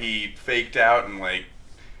guy he faked out and, like,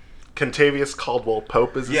 Kentavious Caldwell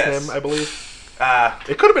Pope is his name, I believe.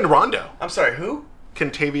 It could have been Rondo. I'm sorry, who?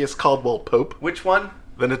 Kentavious Caldwell Pope. Which one?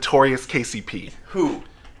 The notorious KCP. Who?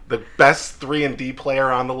 The best 3-and-D player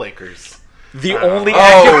on the Lakers. The only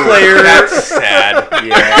active player. That's sad.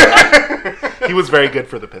 Yeah. He was very good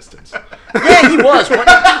for the Pistons. Yeah, he was.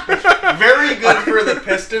 Very good for the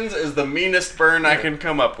Pistons is the meanest burn I can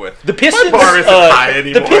come up with. The Pistons, my bar isn't high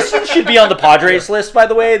anymore. The Pistons should be on the Padres list, by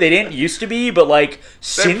the way. They didn't used to be, but like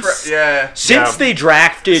since they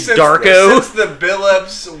drafted Darko, since the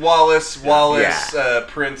Billups, Wallace,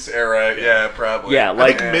 Prince era, probably. Yeah,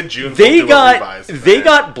 like mid-June they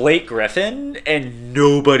got Blake Griffin, and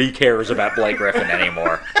nobody cares about Blake Griffin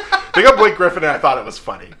anymore. They got Blake Griffin, and I thought it was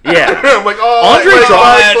funny. Yeah. I'm like,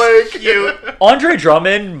 Blake. Andre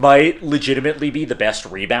Drummond might legitimately be the best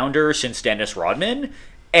rebounder since Dennis Rodman,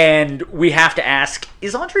 and we have to ask,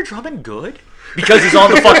 is Andre Drummond good? Because he's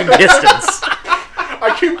on the fucking Pistons.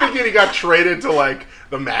 I keep thinking he got traded to, like,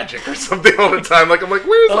 the Magic or something all the time. Like, I'm like,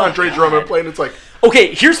 where's Andre Drummond playing? It's like...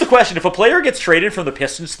 Okay, here's the question. If a player gets traded from the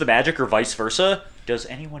Pistons to the Magic or vice versa, does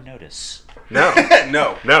anyone notice? No.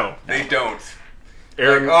 No. No. They don't.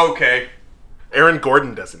 Aaron, like, okay. Aaron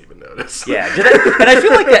Gordon doesn't even notice. Yeah, and I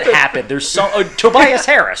feel like that happened. There's some Tobias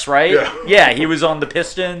Harris, right? Yeah, he was on the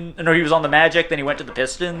Pistons. No, he was on the Magic. Then he went to the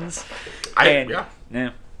Pistons. Yeah,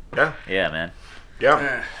 man.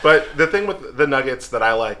 Yeah, but the thing with the Nuggets that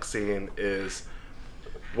I like seeing is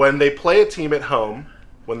when they play a team at home,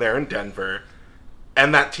 when they're in Denver,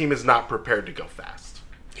 and that team is not prepared to go fast.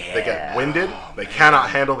 Yeah. They get winded. They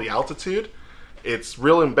cannot handle the altitude. It's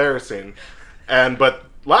real embarrassing. But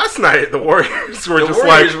last night, the Warriors were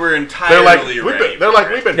were entirely ready. They're like,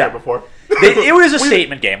 we've been here before. It was a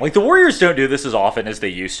statement game. Like, the Warriors don't do this as often as they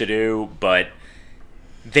used to do, but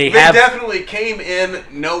they definitely came in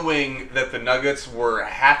knowing that the Nuggets were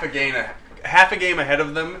half a game ahead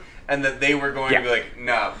of them, and that they were going to be like,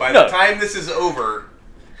 no, by the time this is over,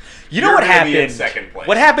 you know what happened? Be in second place.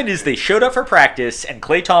 What happened is they showed up for practice, and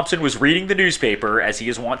Klay Thompson was reading the newspaper, as he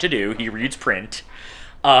is wont to do. He reads print.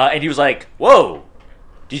 And he was like, whoa,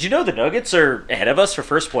 did you know the Nuggets are ahead of us for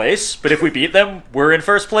first place? But if we beat them, we're in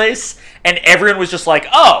first place? And everyone was just like,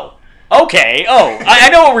 oh, okay, I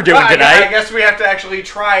know what we're doing tonight. I guess we have to actually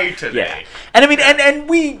try today. Yeah. And I mean, and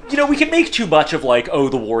we, we can make too much of like,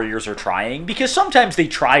 the Warriors are trying, because sometimes they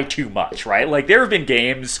try too much, right? Like, there have been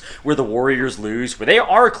games where the Warriors lose, where they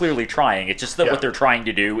are clearly trying. It's just that what they're trying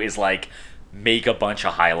to do is like make a bunch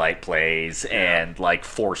of highlight plays and like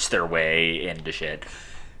force their way into shit.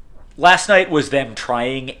 Last night was them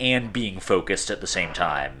trying and being focused at the same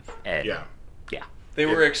time. And they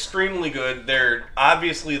were extremely good. They're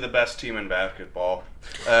obviously the best team in basketball.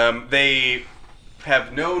 They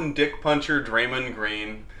have known dick puncher Draymond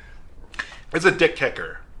Green. It's a dick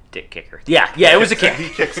kicker. Dick kicker. Yeah, it was a kick. He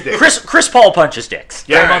kicks dicks. Chris Paul punches dicks.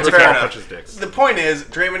 Yeah, Draymond's Chris Paul punches dicks. The point is,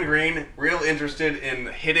 Draymond Green, real interested in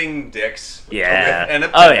hitting dicks. Yeah. With an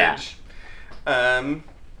appendage.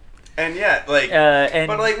 And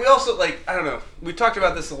but like we also I don't know. We talked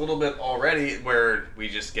about this a little bit already, where we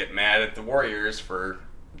just get mad at the Warriors for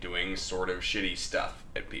doing sort of shitty stuff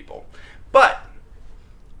at people. But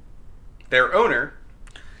their owner,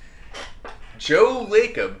 Joe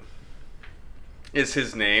Lacob, is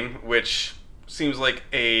his name, which seems like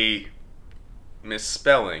a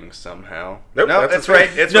misspelling somehow. Nope, no, that's right.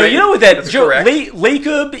 It's no, right. you know what that Joe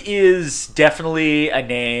Lacob is definitely a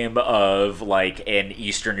name of like an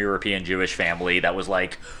Eastern European Jewish family that was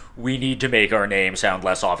like, we need to make our name sound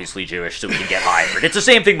less obviously Jewish so we can get hired. It's the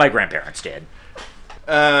same thing my grandparents did.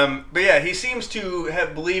 But yeah, he seems to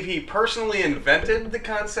believe he personally invented the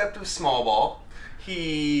concept of small ball.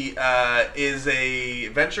 He is a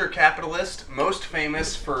venture capitalist, most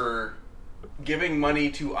famous for giving money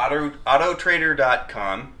to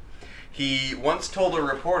Autotrader.com. He once told a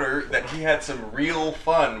reporter that he had some real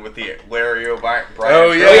fun with the Larry O'Brien.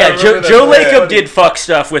 Oh yeah, Joe Lacob did fuck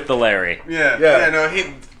stuff with the Larry.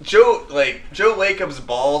 Joe Lacob's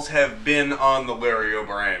balls have been on the Larry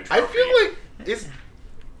O'Brien trophy. I feel like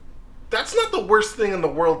that's not the worst thing in the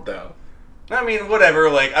world, though. I mean,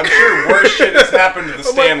 whatever. Like, I'm sure worse shit has happened to the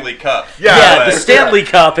Stanley Cup. Yeah, the Stanley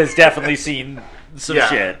Cup has definitely seen some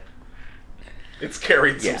shit. It's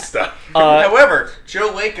carried some stuff. However,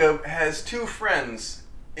 Joe Lacob has two friends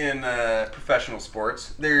in professional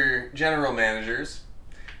sports. They're general managers,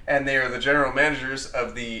 and they are the general managers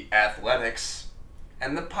of the Athletics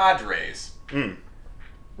and the Padres.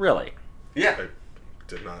 Really? Yeah. I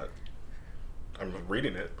did not. I'm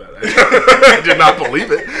reading it, but I did not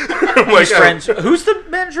believe it. Friends. Who's the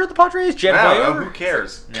manager of the Padres? Jed Hoyer? Who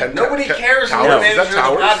cares? Nobody cares who the Towers? manager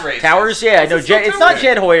of the Padres is. Towers? Yeah, no, it's not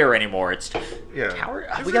Jed Hoyer anymore. It's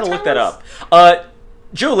Towers. We gotta look that up.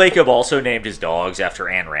 Joe Lacob also named his dogs after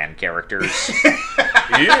Ayn Rand characters. Ew.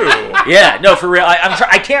 Yeah, no, for real.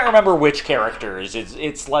 I can't remember which characters.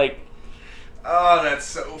 It's like. Oh, that's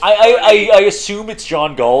so funny. I assume it's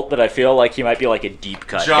John Galt, but I feel like he might be like a deep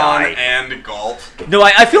cut John guy. and Galt. No,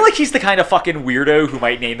 I feel like he's the kind of fucking weirdo who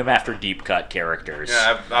might name them after deep cut characters.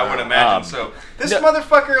 Yeah, I would imagine so. This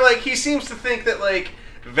motherfucker, like, he seems to think that, like,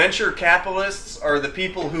 venture capitalists are the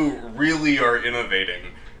people who really are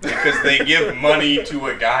innovating because they give money to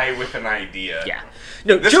a guy with an idea. Yeah.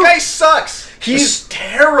 No, this guy sucks. He's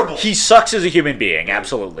terrible. He sucks as a human being,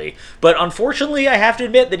 absolutely. But unfortunately, I have to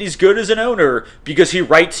admit that he's good as an owner because he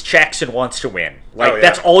writes checks and wants to win. Like,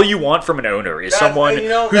 that's all you want from an owner is someone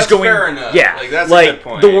who's going. Fair enough. Yeah, that's a good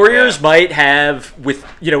point. The Warriors might have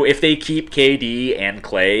if they keep KD and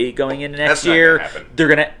Klay going into next year, they're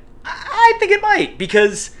gonna. I think it might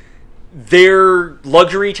because their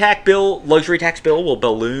luxury tax bill will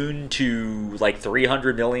balloon to like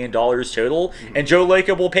 $300 million total, and Joe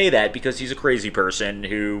Lacob will pay that because he's a crazy person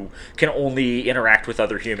who can only interact with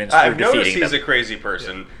other humans through defeating them. I've noticed he's a crazy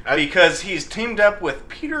person because he's teamed up with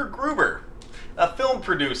Peter Gruber, a film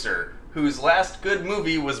producer whose last good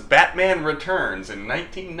movie was Batman Returns in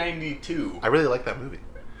 1992. I really like that movie.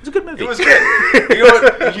 It's a good movie. It was good. You know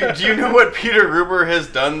what? Do you know what Peter Gruber has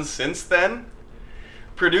done since then?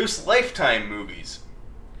 Produce Lifetime movies.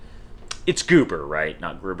 It's Goober, right?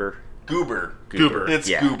 Not Gruber. Goober. It's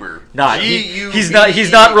Yeah. Goober. He's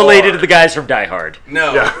not related to the guys from Die Hard.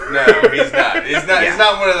 No, he's not. He's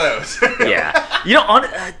not one of those.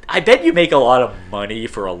 Yeah. I bet you make a lot of money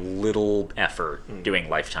for a little effort doing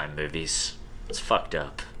Lifetime movies. It's fucked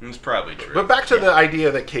up. It's probably true. But back to the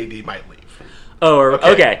idea that KD might leave. Oh,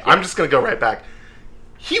 okay. I'm just going to go right back.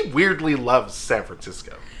 He weirdly loves San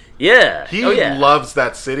Francisco. Yeah. He loves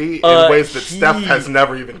that city in ways that Steph has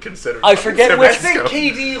never even considered. I forget I think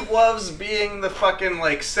KD loves being the fucking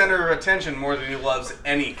center of attention more than he loves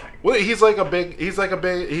anything. Well, he's like a big. You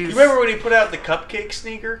remember when he put out the cupcake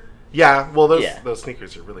sneaker? Yeah. Well, those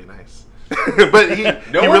sneakers are really nice. But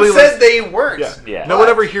no one said they weren't. Yeah. No one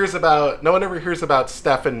ever hears about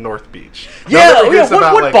Steph in North Beach.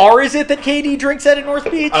 What bar is it that KD drinks at in North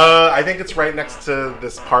Beach? I think it's right next to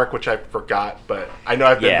this park, which I forgot, but I know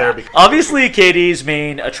I've been there. Because obviously, KD's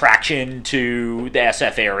main attraction to the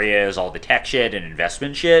SF area is all the tech shit and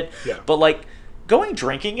investment shit. Yeah. But going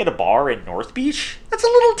drinking at a bar in North Beach, that's a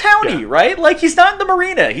little towny, right? He's not in the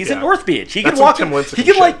marina. He's in North Beach. He can walk.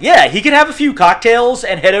 He can have a few cocktails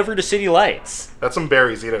and head over to City Lights. That's some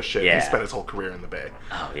Barry Zito shit. Yeah. He spent his whole career in the Bay.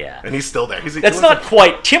 Oh, yeah. And he's still there. That's not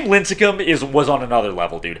quite... Tim Lincecum was on another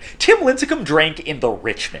level, dude. Tim Lincecum drank in the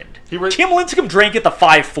Richmond. Tim Lincecum drank at the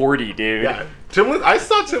 540, dude. Yeah. I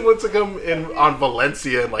saw Tim Lincecum on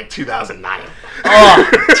Valencia in 2009.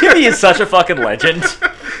 Oh, Timmy is such a fucking legend.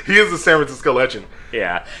 He is a San Francisco legend.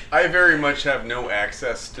 Yeah. I very much have no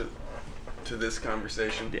access to this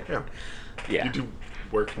conversation. Yeah. You do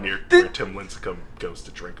work near where Tim Lincecum goes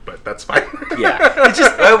to drink, but that's fine. Yeah. It's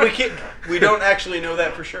just we don't actually know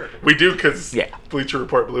that for sure. We do because Bleacher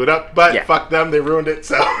Report blew it up, but fuck them, they ruined it.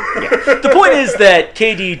 So The point is that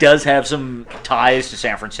KD does have some ties to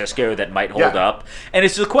San Francisco that might hold up, and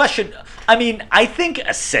it's the question. I mean, I think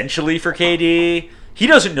essentially for KD, he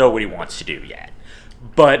doesn't know what he wants to do yet,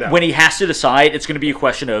 but when he has to decide, it's going to be a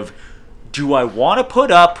question of, do I want to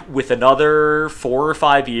put up with another 4 or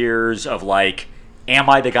 5 years of am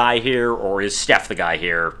I the guy here, or is Steph the guy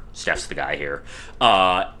here? Steph's the guy here.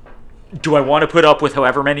 Do I want to put up with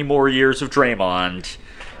however many more years of Draymond?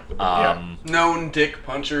 Known dick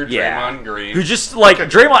puncher Draymond Green. Who just,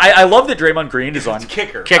 Draymond... I love that Draymond Green is on...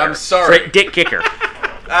 Kicker. I'm sorry. Dick kicker.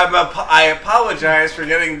 I apologize for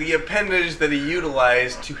getting the appendage that he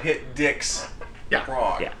utilized to hit dicks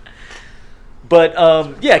wrong. Yeah. But,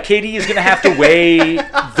 KD is going to have to weigh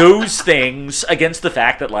those things against the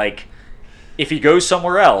fact that, if he goes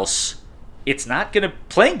somewhere else, it's not going to...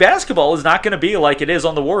 Playing basketball is not going to be like it is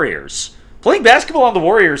on the Warriors. Playing basketball on the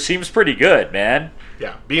Warriors seems pretty good, man.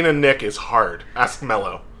 Yeah, being a Knick is hard. Ask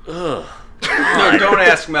Melo. Ugh. No, don't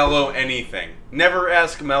ask Melo anything. Never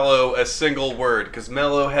ask Melo a single word, because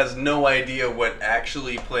Melo has no idea what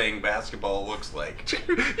actually playing basketball looks like.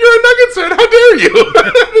 You're a Nuggets fan. How dare you?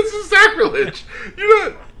 This is sacrilege.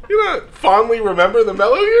 You not fondly remember the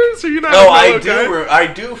Melo years? Or you not? No, I do. I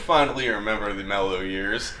do fondly remember the Melo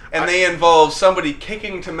years, and they involve somebody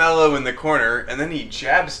kicking to Melo in the corner, and then he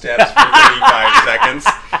jab steps for 35 seconds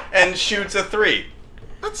and shoots a three.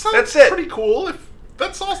 That's it. Pretty cool. If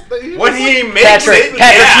that's all. When he makes it,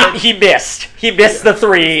 Patrick, he missed. He missed the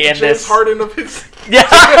three in James this. Harden of his. Yeah.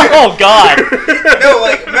 Oh God.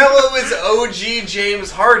 No, Melo is OG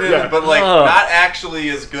James Harden, but not actually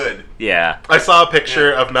as good. Yeah. I saw a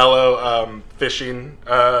picture of Melo fishing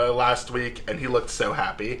last week, and he looked so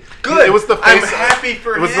happy. Good. It was the face. I'm happy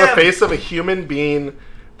for him. It was the face of a human being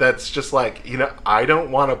that's just I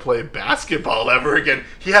don't want to play basketball ever again.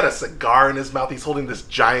 He had a cigar in his mouth. He's holding this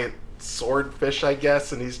giant swordfish, I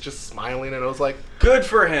guess, and he's just smiling, and I was like, good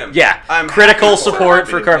for him. Yeah. I'm critical support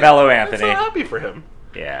for Carmelo Anthony. I'm so happy for him.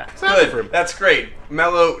 Yeah. Good. For him. That's great.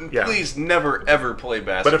 Melo, please never ever play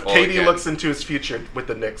basketball. But if KD again. looks into his future with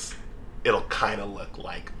the Knicks, it'll kind of look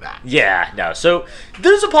like that. Yeah, no. So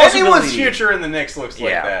there's a possibility. Anyone's future in the Knicks looks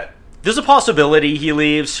like that. There's a possibility he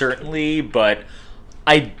leaves, certainly, but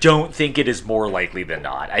I don't think it is more likely than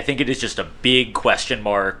not. I think it is just a big question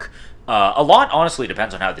mark. A lot, honestly,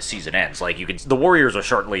 depends on how the season ends. The Warriors are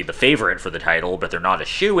certainly the favorite for the title, but they're not a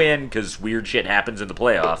shoe-in because weird shit happens in the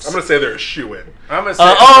playoffs. I'm gonna say they're a shoe-in. I'm gonna say.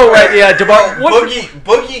 Right, yeah.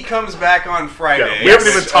 Boogie comes back on Friday. Yeah, we haven't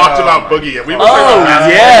even talked about Boogie yet. We've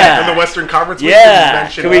been in the Western Conference. Yeah.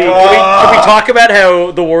 Can we talk about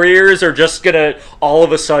how the Warriors are just gonna all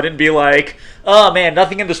of a sudden be like, oh man,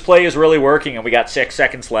 nothing in this play is really working, and we got 6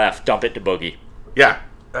 seconds left. Dump it to Boogie. Yeah.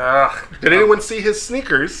 Did anyone see his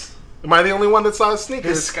sneakers Am I the only one that saw his sneakers?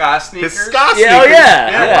 His ska sneakers? His ska Yeah, oh, sneakers. yeah.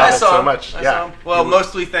 I I love it saw so him. much. I Yeah. saw him. Well,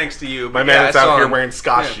 mostly thanks to you. My but man yeah, is I saw out here him. wearing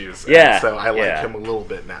ska shoes. Yeah. So I like Yeah. him a little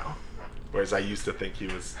bit now. Whereas I used to think he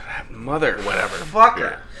was Mother whatever.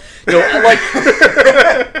 fucker. You know,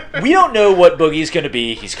 like, we don't know what Boogie's going to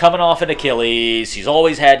be. He's coming off an Achilles. He's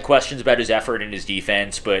always had questions about his effort and his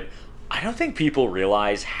defense, but I don't think people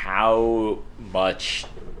realize how much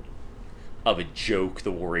of a joke the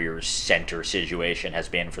Warriors' center situation has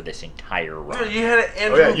been for this entire run. You had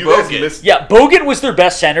Andrew you guys Bogut. missed. Yeah, Bogut was their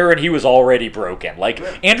best center, and he was already broken. Like,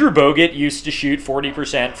 Andrew Bogut used to shoot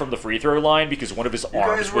 40% from the free throw line because one of his You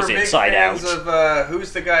arms guys were was big inside out. fans of,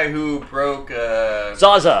 who's the guy who broke...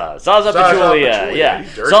 Zaza Pachulia, Pachulia, yeah.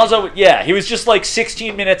 he's dirty. Zaza, yeah, he was just like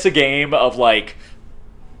 16 minutes a game of like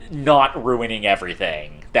not ruining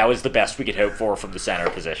everything. That was the best we could hope for from the center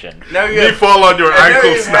position. Now you Me have, fall on your and now you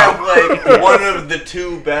ankles now. have like one of the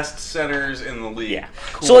two best centers in the league. Yeah.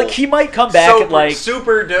 Cool. So like he might come back at like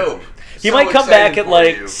super dope. he So might come back excited at for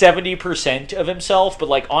like you. 70% of himself, but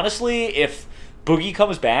like honestly, if Boogie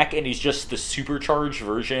comes back and he's just the supercharged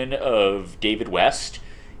version of David West,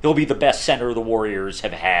 he'll be the best center the Warriors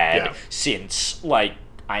have had since like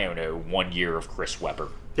I don't know 1 year of Chris Webber.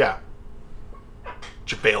 Yeah.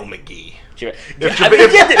 JaVale McGee.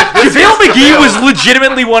 JaVale McGee was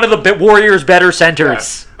legitimately one of the Warriors' better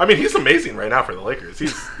centers. I mean, he's amazing right now for the Lakers.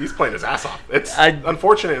 He's playing his ass off. It's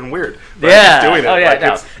unfortunate and weird. But Yeah. he's doing it. Oh yeah. Like,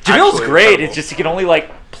 No. it's JaVale's actually great. incredible. It's just he can only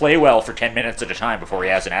like play well for 10 minutes at a time before he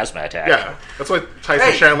has an asthma attack. Yeah, that's why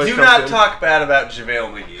Tyson Hey, Chandler do comes not in. talk bad about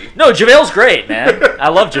JaVale McGee. No, JaVale's great, man. I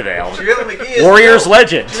love JaVale. JaVale McGee is Warriors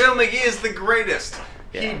legend. JaVale McGee is the greatest.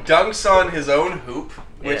 Yeah. He dunks on his own hoop,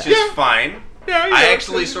 which Yeah. is fine. Yeah, I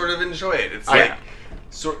actually sort of enjoy it. It's Yeah.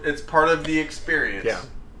 like it's part of the experience. Yeah.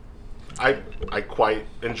 I quite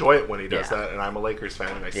enjoy it when he does Yeah. that, and I'm a Lakers fan,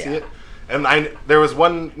 and I see Yeah. it. And there was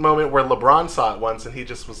one moment where LeBron saw it once, and he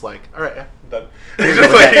just was like, "All right, yeah, I'm done." He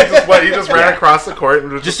just ran Yeah. across the court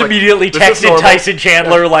and was Just like, immediately "This is texted normal." Tyson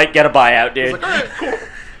Chandler like, "Get a buyout, He's dude." like, "All right,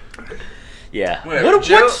 cool." Yeah. Whatever.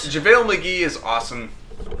 What's JaVale McGee is awesome.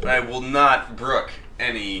 I will not brook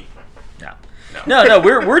any. No,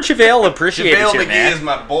 we're JaVale appreciators JaVale here, McGee man. is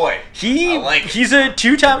my boy. I like it. He's a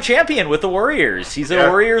 2-time champion with the Warriors. He's a Yeah.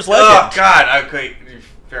 Warriors Oh legend. God. Okay.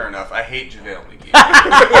 Fair enough. I hate JaVale McGee.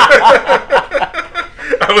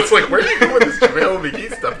 I was like, "Where do you go with this JaVale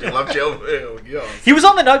McGee stuff? Do you love JaVale McGee?" He was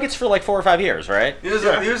on the Nuggets for like 4 or 5 years, right? He was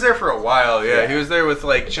there for a while. Yeah. Yeah. He was there with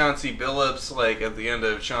like Chauncey Billups, like at the end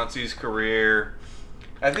of Chauncey's career.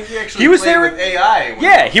 I think he actually He was played there with AI.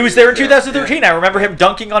 Yeah, he was there in Yeah. 2013. I remember him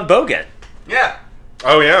dunking on Bogut. Yeah.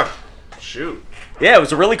 Oh yeah, shoot. Yeah, it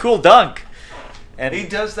was a really cool dunk. And He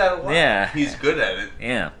does that a lot. Yeah. He's good at it.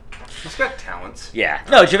 yeah. He's got talents. Yeah.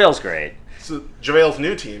 No, JaVale's great. So JaVale's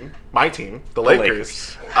new team, my team, the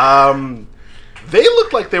Lakers. Lakers, they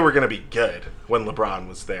looked like they were going to be good when LeBron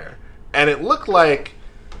was there, and it looked like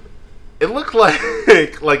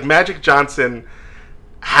like Magic Johnson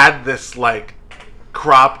had this like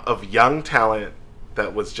crop of young talent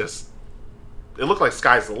that was just. It looked like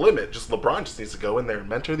sky's the limit. Just LeBron just needs to go in there and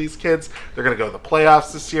mentor these kids. They're going to go to the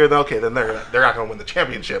playoffs this year. Okay, then they're not going to win the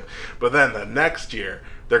championship, but then the next year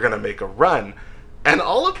they're going to make a run. And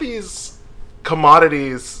all of these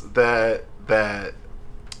commodities that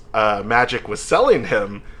Magic was selling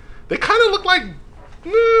him, they kind of look like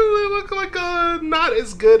not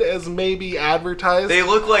as good as maybe advertised. They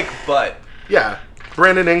look like butt. Yeah,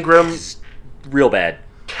 Brandon Ingram Real bad.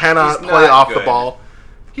 cannot He's play not off good. the ball.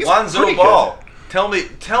 He's Lonzo pretty Ball. good. Tell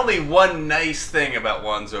me one nice thing about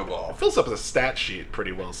Lonzo Ball. Fills up the stat sheet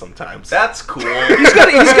pretty well sometimes. That's cool. He's got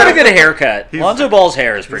a good haircut. Lonzo Ball's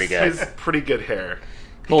hair is pretty good. He's pretty good hair.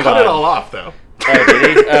 He Hold cut on. it all off though. Oh,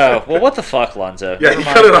 did he? Oh, well, what the fuck, Lonzo? Yeah, Never he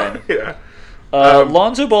mind cut it then. off. Yeah.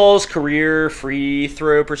 Lonzo Ball's career free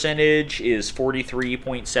throw percentage is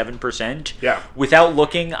 43.7%. Yeah. Without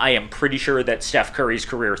looking, I am pretty sure that Steph Curry's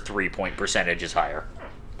career 3-point percentage is higher.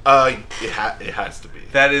 It has to be.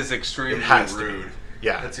 That is extremely It has to rude. be.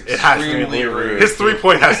 Yeah, That's it has to be. extremely rude. His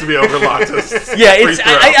 3-point has to be over Lonzo's. Yeah, free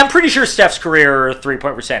throw. I'm pretty sure Steph's career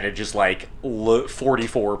 3-point percentage is like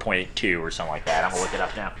 44.2 or something like that. I'm gonna look it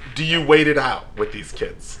up now. Do you wait it out with these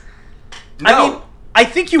kids? No, I mean, I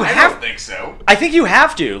think you I have. don't think so. I think you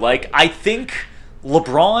have to. Like, I think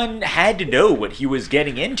LeBron had to know what he was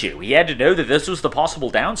getting into. He had to know that this was the possible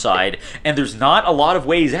downside, and there's not a lot of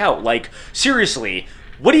ways out. Like, seriously,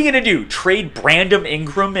 What are you going to do? Trade Brandon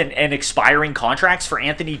Ingram and expiring contracts for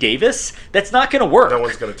Anthony Davis? That's not going to work. No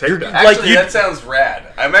one's going to take that. Actually, that sounds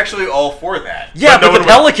rad. I'm actually all for that. Yeah, but the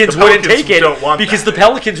Pelicans wouldn't take it because the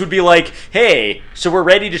Pelicans would be like, hey, so we're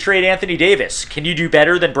ready to trade Anthony Davis. Can you do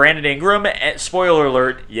better than Brandon Ingram? Spoiler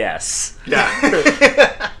alert, yes.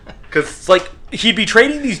 Yeah. Because it's like he'd be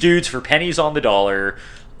trading these dudes for pennies on the dollar.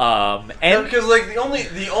 Because like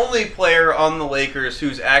the only player on the Lakers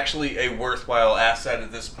who's actually a worthwhile asset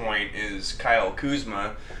at this point is Kyle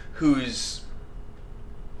Kuzma, who's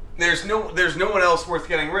there's no one else worth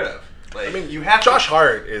getting rid of. Like, I mean, you have Josh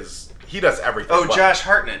Hart he does everything. Oh, well. Josh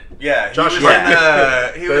Hartnett, yeah, Josh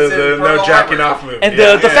Hartnett. He was in the no jacking off movie, and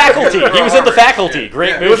the faculty. He was in the faculty.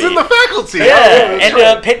 Great movie. He was in the faculty. Yeah,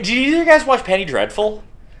 and did you guys watch Penny Dreadful?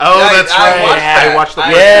 Oh, that's right. I watched the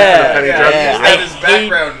Penny Dreadful. That is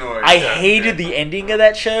background noise. I hated the ending of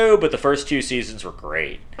that show, but the first 2 seasons were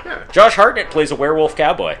great. Yeah. Josh Hartnett plays a werewolf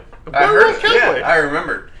cowboy. Yeah, I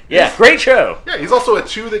remember. Yeah, great show. Yeah, he's also a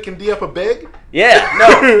 2 that can D up a big. Yeah,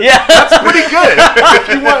 that's pretty good. If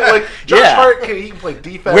you want, like, Josh Hart, he can play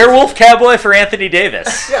defense. Werewolf cowboy for Anthony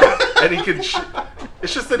Davis. Yeah, and he can.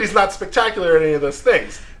 It's just that he's not spectacular at any of those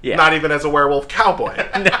things. Yeah. Not even as a werewolf cowboy.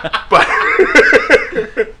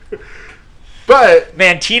 But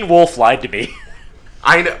man, Teen Wolf lied to me.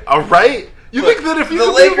 I know, right? You think that if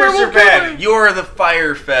the Lakers are bad, you're the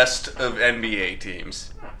Fire Fest of NBA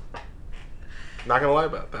teams. Not gonna lie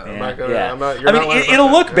about that. Yeah. I'm not gonna. Yeah. I'm not. You're I mean, not lying it'll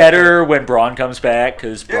about look that. better when Braun comes back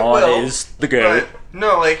because Braun is the GOAT.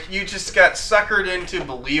 No, like you just got suckered into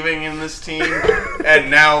believing in this team, and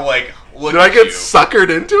now like look. Did I get suckered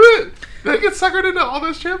into it? Did I get suckered into all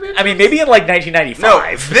those championships? I mean, maybe in like 1995.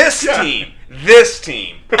 No, this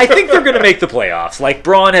team. I think they're going to make the playoffs. Like,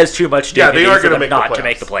 Braun has too much dignity they are for gonna them not to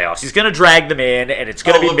make the playoffs. He's going to drag them in, and it's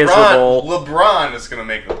going to be miserable. LeBron is going to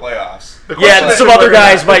make the playoffs. Yeah, some other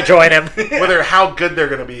guys might join him. Whether how good they're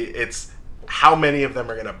going to be, it's how many of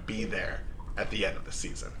them are going to be there at the end of the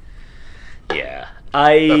season. Yeah.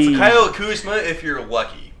 That's Kyle Kuzma if you're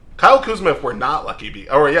lucky. Kyle Kuzma, if we're not lucky,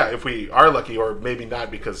 if we are lucky, or maybe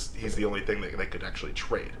not because he's the only thing that they could actually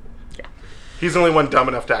trade. Yeah. He's the only one dumb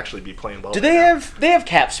enough to actually be playing well. Do they have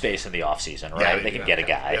cap space in the offseason, right? Yeah, they can get a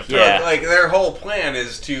guy. Yeah. So, like their whole plan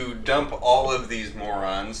is to dump all of these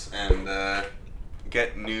morons and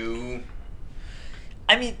get new.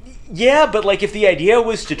 I mean, yeah, but like if the idea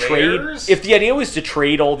was to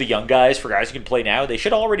trade all the young guys for guys who can play now, they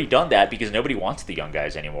should have already done that because nobody wants the young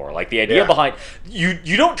guys anymore. Like the idea behind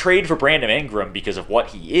you don't trade for Brandon Ingram because of what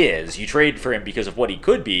he is. You trade for him because of what he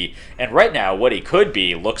could be. And right now, what he could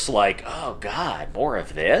be looks like, oh god, more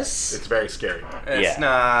of this. It's very scary. It's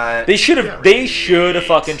not. They should have. They should have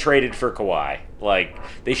fucking traded for Kawhi. Like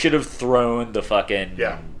they should have thrown the fucking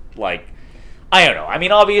like. I don't know. I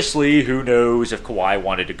mean, obviously, who knows if Kawhi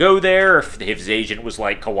wanted to go there, if his agent was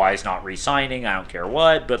like, Kawhi's not re-signing, I don't care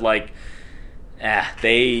what, but like,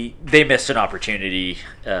 they missed an opportunity,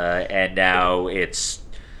 and now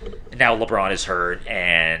LeBron is hurt,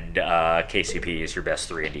 and KCP is your best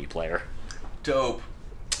 3-and-D player. Dope.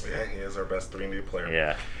 Yeah, he is our best 3-and-D player.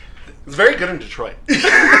 Yeah. He's very good in Detroit. He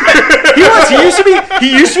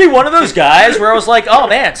used to be one of those guys where I was like, oh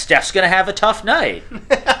man, Steph's gonna have a tough night.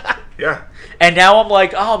 Yeah. And now I'm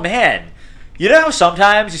like, oh man, you know how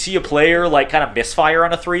sometimes you see a player like kind of misfire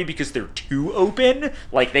on a 3 because they're too open,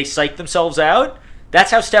 like they psych themselves out?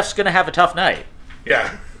 That's how Steph's gonna have a tough night.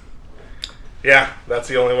 Yeah. Yeah, that's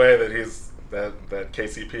the only way that that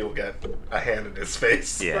KCP will get a hand in his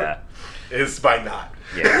face. Yeah. Is by not.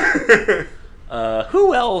 Yeah.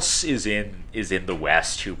 Who else is in the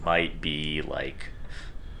West who might be like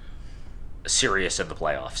serious in the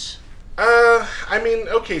playoffs? I mean,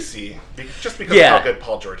 OKC, just because of how good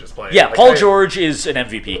Paul George is playing. Yeah, like, Paul George is an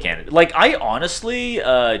MVP candidate. Like, I honestly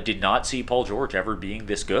did not see Paul George ever being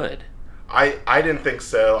this good. I didn't think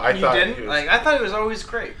so. I thought he was always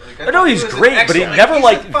great. Like, I know he's great, but he never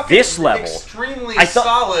like this level. Extremely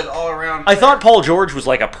solid all around. I thought Paul George was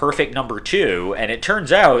like a perfect number 2, and it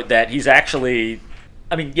turns out that he's actually.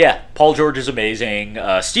 I mean, yeah, Paul George is amazing.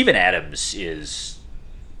 Steven Adams is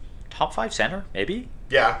top 5 center, maybe.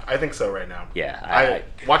 Yeah, I think so right now. Yeah,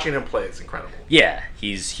 watching him play is incredible. Yeah,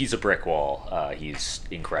 he's a brick wall. He's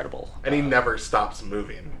incredible, and he never stops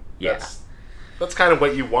moving. Yeah. That's kind of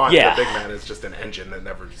what you want. Yeah. The big man is just an engine that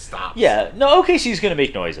never stops. Yeah, no, OKC's going to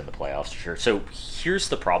make noise in the playoffs for sure. So here's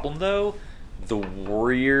the problem, though. The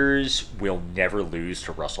Warriors will never lose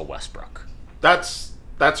to Russell Westbrook. That's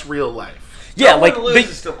real life. Yeah, no like one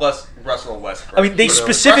loses to Russell Westbrook. I mean, they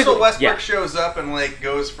specifically Russell Westbrook shows up and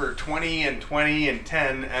goes for 20 and 20 and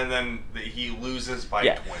 10, and then he loses by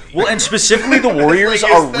 20. Well, and specifically the Warriors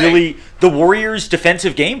the Warriors'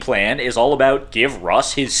 defensive game plan is all about give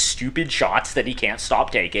Russ his stupid shots that he can't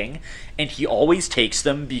stop taking, and he always takes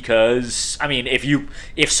them because I mean,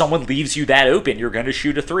 if someone leaves you that open, you're going to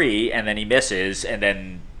shoot a 3, and then he misses, and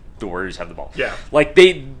then the Warriors have the ball. Yeah. Like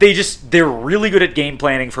they're really good at game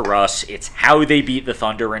planning for Russ. It's how they beat the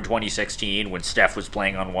Thunder in 2016 when Steph was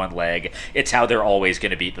playing on one leg. It's how they're always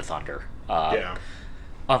going to beat the Thunder.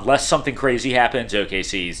 Unless something crazy happens,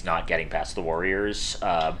 OKC's not getting past the Warriors.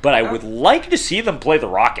 But I would like to see them play the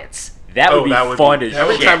Rockets. That would be fun as shit.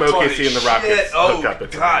 Every time OKC and the Rockets hook up,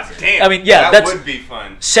 it's God amazing. damn. I mean, that would be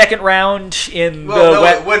fun. Second round in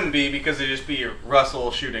it wouldn't be because it'd just be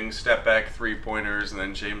Russell shooting step back 3-pointers and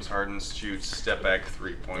then James Harden shoots step back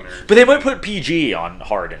 3-pointers. But they might put PG on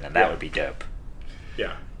Harden, and that would be dope.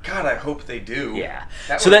 Yeah. God, I hope they do. Yeah.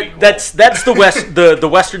 That so would be cool. that's the West the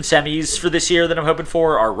Western semis for this year that I'm hoping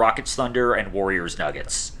for are Rockets Thunder and Warriors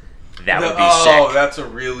Nuggets. That would be sick.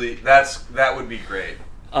 That would be great.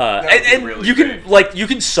 And really you great. can you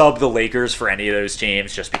can sub the Lakers for any of those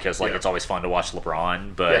teams just because it's always fun to watch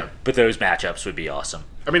LeBron, but those matchups would be awesome.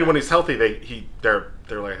 I mean, when he's healthy, they're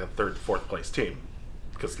like a third, fourth place team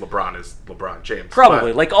because LeBron is LeBron James.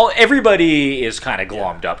 Probably everybody is kind of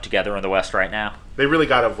glommed up together in the West right now. They really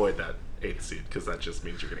got to avoid that 8th seed because that just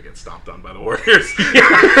means you're going to get stomped on by the Warriors. Do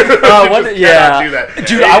that.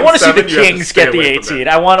 Dude, I want to see the Kings get the 8th seed.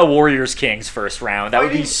 I want a Warriors Kings first round. That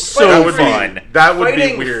would be so fun. That would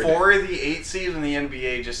be weird. For the 8th seed in the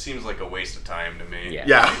NBA just seems like a waste of time to me.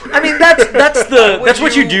 Yeah. I mean, that's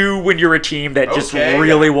what you do when you're a team that just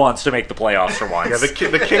really wants to make the playoffs for once. Yeah,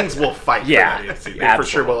 the Kings will fight for that 8th seed. They for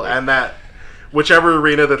sure will. And that whichever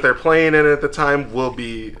arena that they're playing in at the time will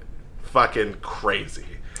be fucking crazy.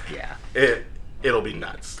 Yeah. It'll be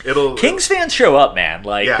nuts. Kings fans show up, man.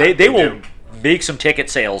 They will make some ticket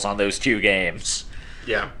sales on those 2 games.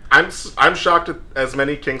 Yeah. I'm shocked at as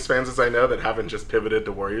many Kings fans as I know that haven't just pivoted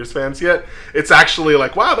to Warriors fans yet. It's actually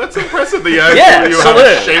wow, that's impressive that you have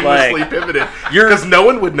shamelessly pivoted. Because no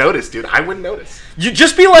one would notice, dude. I wouldn't notice. You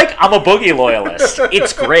just be like, I'm a Boogie loyalist.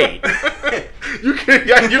 It's great. You can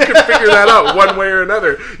figure that out one way or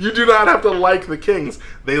another. You do not have to like the Kings.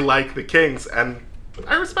 They like the Kings, and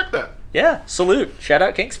I respect that. Yeah, salute. Shout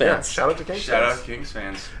out Kings fans. Yeah, shout out to Kings fans. Shout out Kings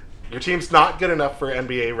fans. Your team's not good enough for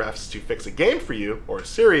NBA refs to fix a game for you or a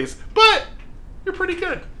series, but you're pretty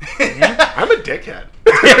good. I'm a dickhead.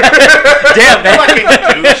 Damn, man. Fucking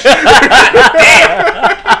douche.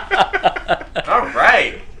 Damn. All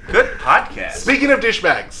right. Good podcast. Speaking of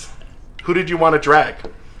douchebags, who did you want to drag?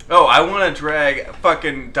 Oh, I want to drag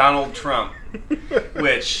fucking Donald Trump,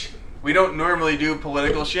 which... We don't normally do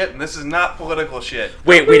political shit, and this is not political shit.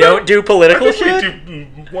 Wait, we don't do political shit? We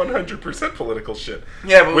do 100% political shit.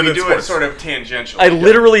 Yeah, but we do it sort of tangentially. I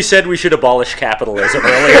literally said we should abolish capitalism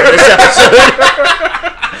earlier in this episode.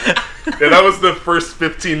 Yeah, that was the first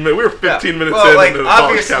 15 minutes. We were 15 minutes in. Well,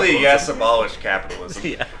 obviously, yes, abolish capitalism.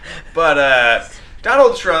 Yeah. But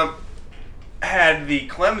Donald Trump had the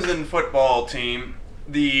Clemson football team,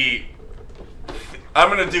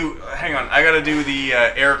 I gotta do the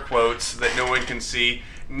air quotes that no one can see.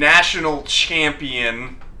 National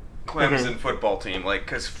champion Clemson football team.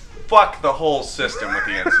 Because fuck the whole system with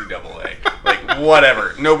the NCAA.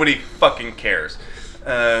 Whatever. Nobody fucking cares.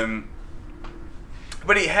 But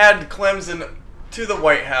he had Clemson to the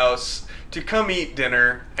White House to come eat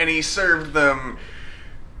dinner, and he served them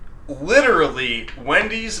literally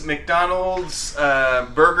Wendy's, McDonald's,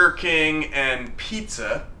 Burger King, and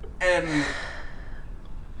pizza. And...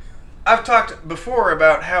 I've talked before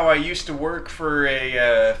about how I used to work for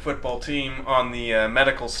a football team on the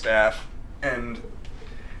medical staff, and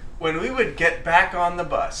when we would get back on the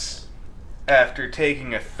bus after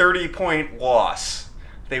taking a 30-point loss,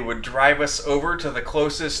 they would drive us over to the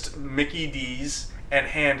closest Mickey D's and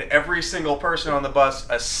hand every single person on the bus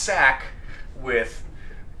a sack with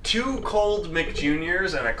 2 cold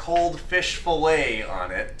McJuniors and a cold fish fillet on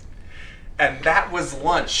it. And that was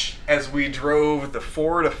lunch as we drove the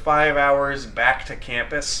 4 to 5 hours back to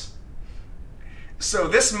campus. So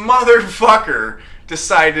this motherfucker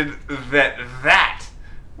decided that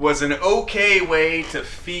was an okay way to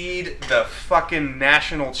feed the fucking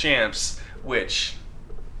national champs, which,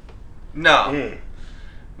 no.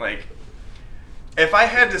 If I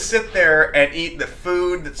had to sit there and eat the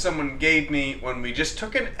food that someone gave me when we just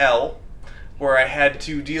took an L, where I had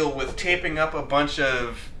to deal with taping up a bunch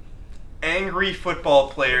of angry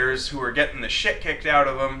football players who are getting the shit kicked out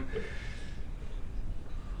of them.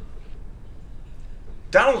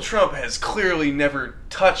 Donald Trump has clearly never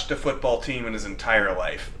touched a football team in his entire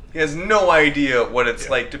life. He has no idea what it's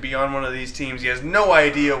like to be on one of these teams. He has no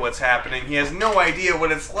idea what's happening. He has no idea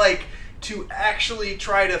what it's like to actually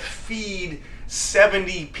try to feed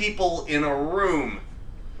 70 people in a room.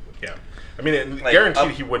 Yeah. I mean,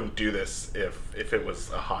 guaranteed he wouldn't do this if it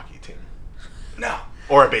was a hockey team. No.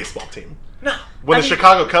 Or a baseball team. No. When the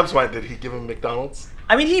Chicago Cubs went, did he give him McDonald's?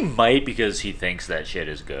 I mean, he might because he thinks that shit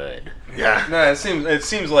is good. Yeah. No, it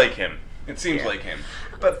seems like him. It seems like him.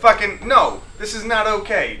 But fucking, no. This is not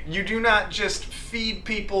okay. You do not just feed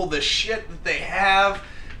people the shit that they have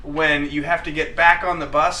when you have to get back on the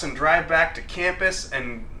bus and drive back to campus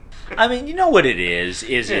and... I mean, you know what it is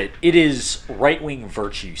it? It is right-wing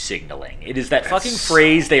virtue signaling. It is that fucking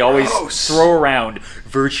phrase they always throw around,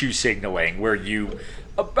 virtue signaling, where you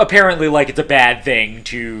apparently, like, it's a bad thing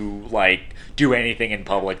to, like, do anything in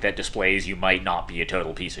public that displays you might not be a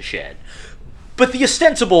total piece of shit. But the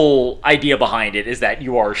ostensible idea behind it is that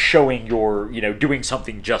you are showing your, doing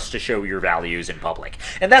something just to show your values in public.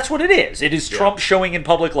 And that's what it is. It is Trump showing in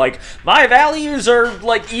public, like, my values are,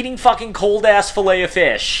 like, eating fucking cold-ass filet of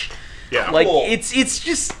fish. Yeah. Like, cool. it's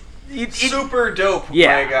just... super dope, my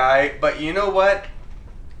guy. But you know what?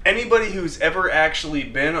 Anybody who's ever actually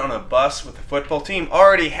been on a bus with a football team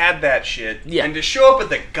already had that shit. Yeah. And to show up at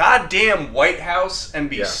the goddamn White House and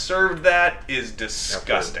be served that is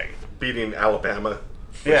disgusting. After beating Alabama.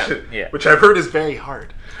 Yeah. Which I've heard is very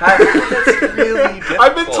hard. That's really difficult.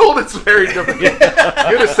 I've been told it's very difficult. You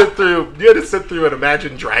had to sit through an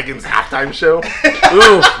Imagine Dragons halftime show.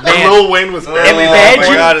 Ooh, man. Lil Wayne was bad. Oh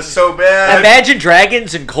my god, it's so bad. Imagine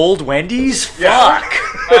Dragons and Cold Wendy's? Fuck.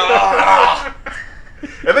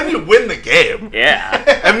 And then you win the game.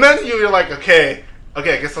 Yeah. And then you're like, okay, I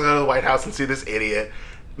guess I'll go to the White House and see this idiot.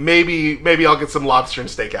 Maybe I'll get some lobster and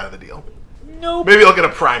steak out of the deal. Nope. Maybe I'll get a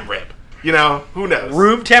prime rib. Who knows?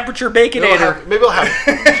 Room temperature Baconator. Maybe I'll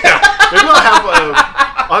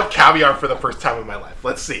have caviar for the first time in my life.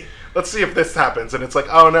 Let's see if this happens. And it's like,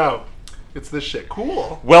 oh no, it's this shit.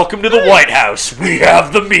 Cool. Welcome to the White House. We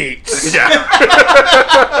have the meats. Yeah.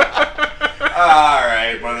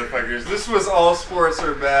 Alright, motherfuckers. This was All Sports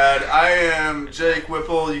Are Bad. I am Jake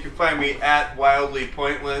Whipple. You can find me at Wildly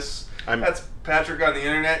Pointless. That's Patrick on the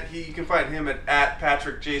internet. You can find him at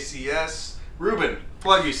PatrickJCS. Reuben,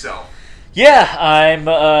 plug yourself. Yeah, I'm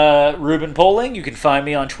Reuben Poling. You can find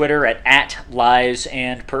me on Twitter at Lies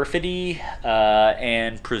and Perfidy,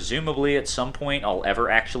 and presumably at some point I'll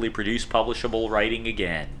ever actually produce publishable writing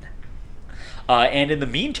again. And in the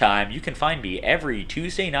meantime, you can find me every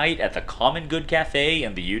Tuesday night at the Common Good Cafe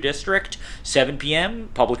in the U District, 7 p.m.,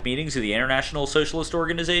 public meetings of the International Socialist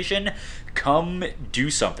Organization. Come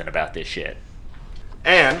do something about this shit.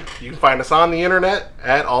 And you can find us on the internet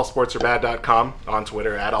at allsportsarbad.com, on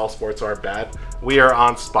Twitter at allsportsarbad. We are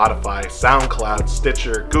on Spotify, SoundCloud,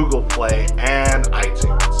 Stitcher, Google Play, and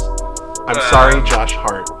iTunes. I'm sorry, Josh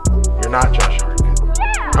Hart. You're not Josh Hartnett.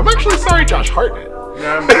 I'm actually sorry, Josh Hartnett.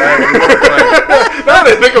 No, I'm now that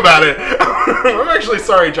I think about it, I'm actually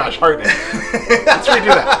sorry, Josh Hartnett. Let's redo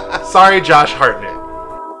that. Sorry, Josh Hartnett.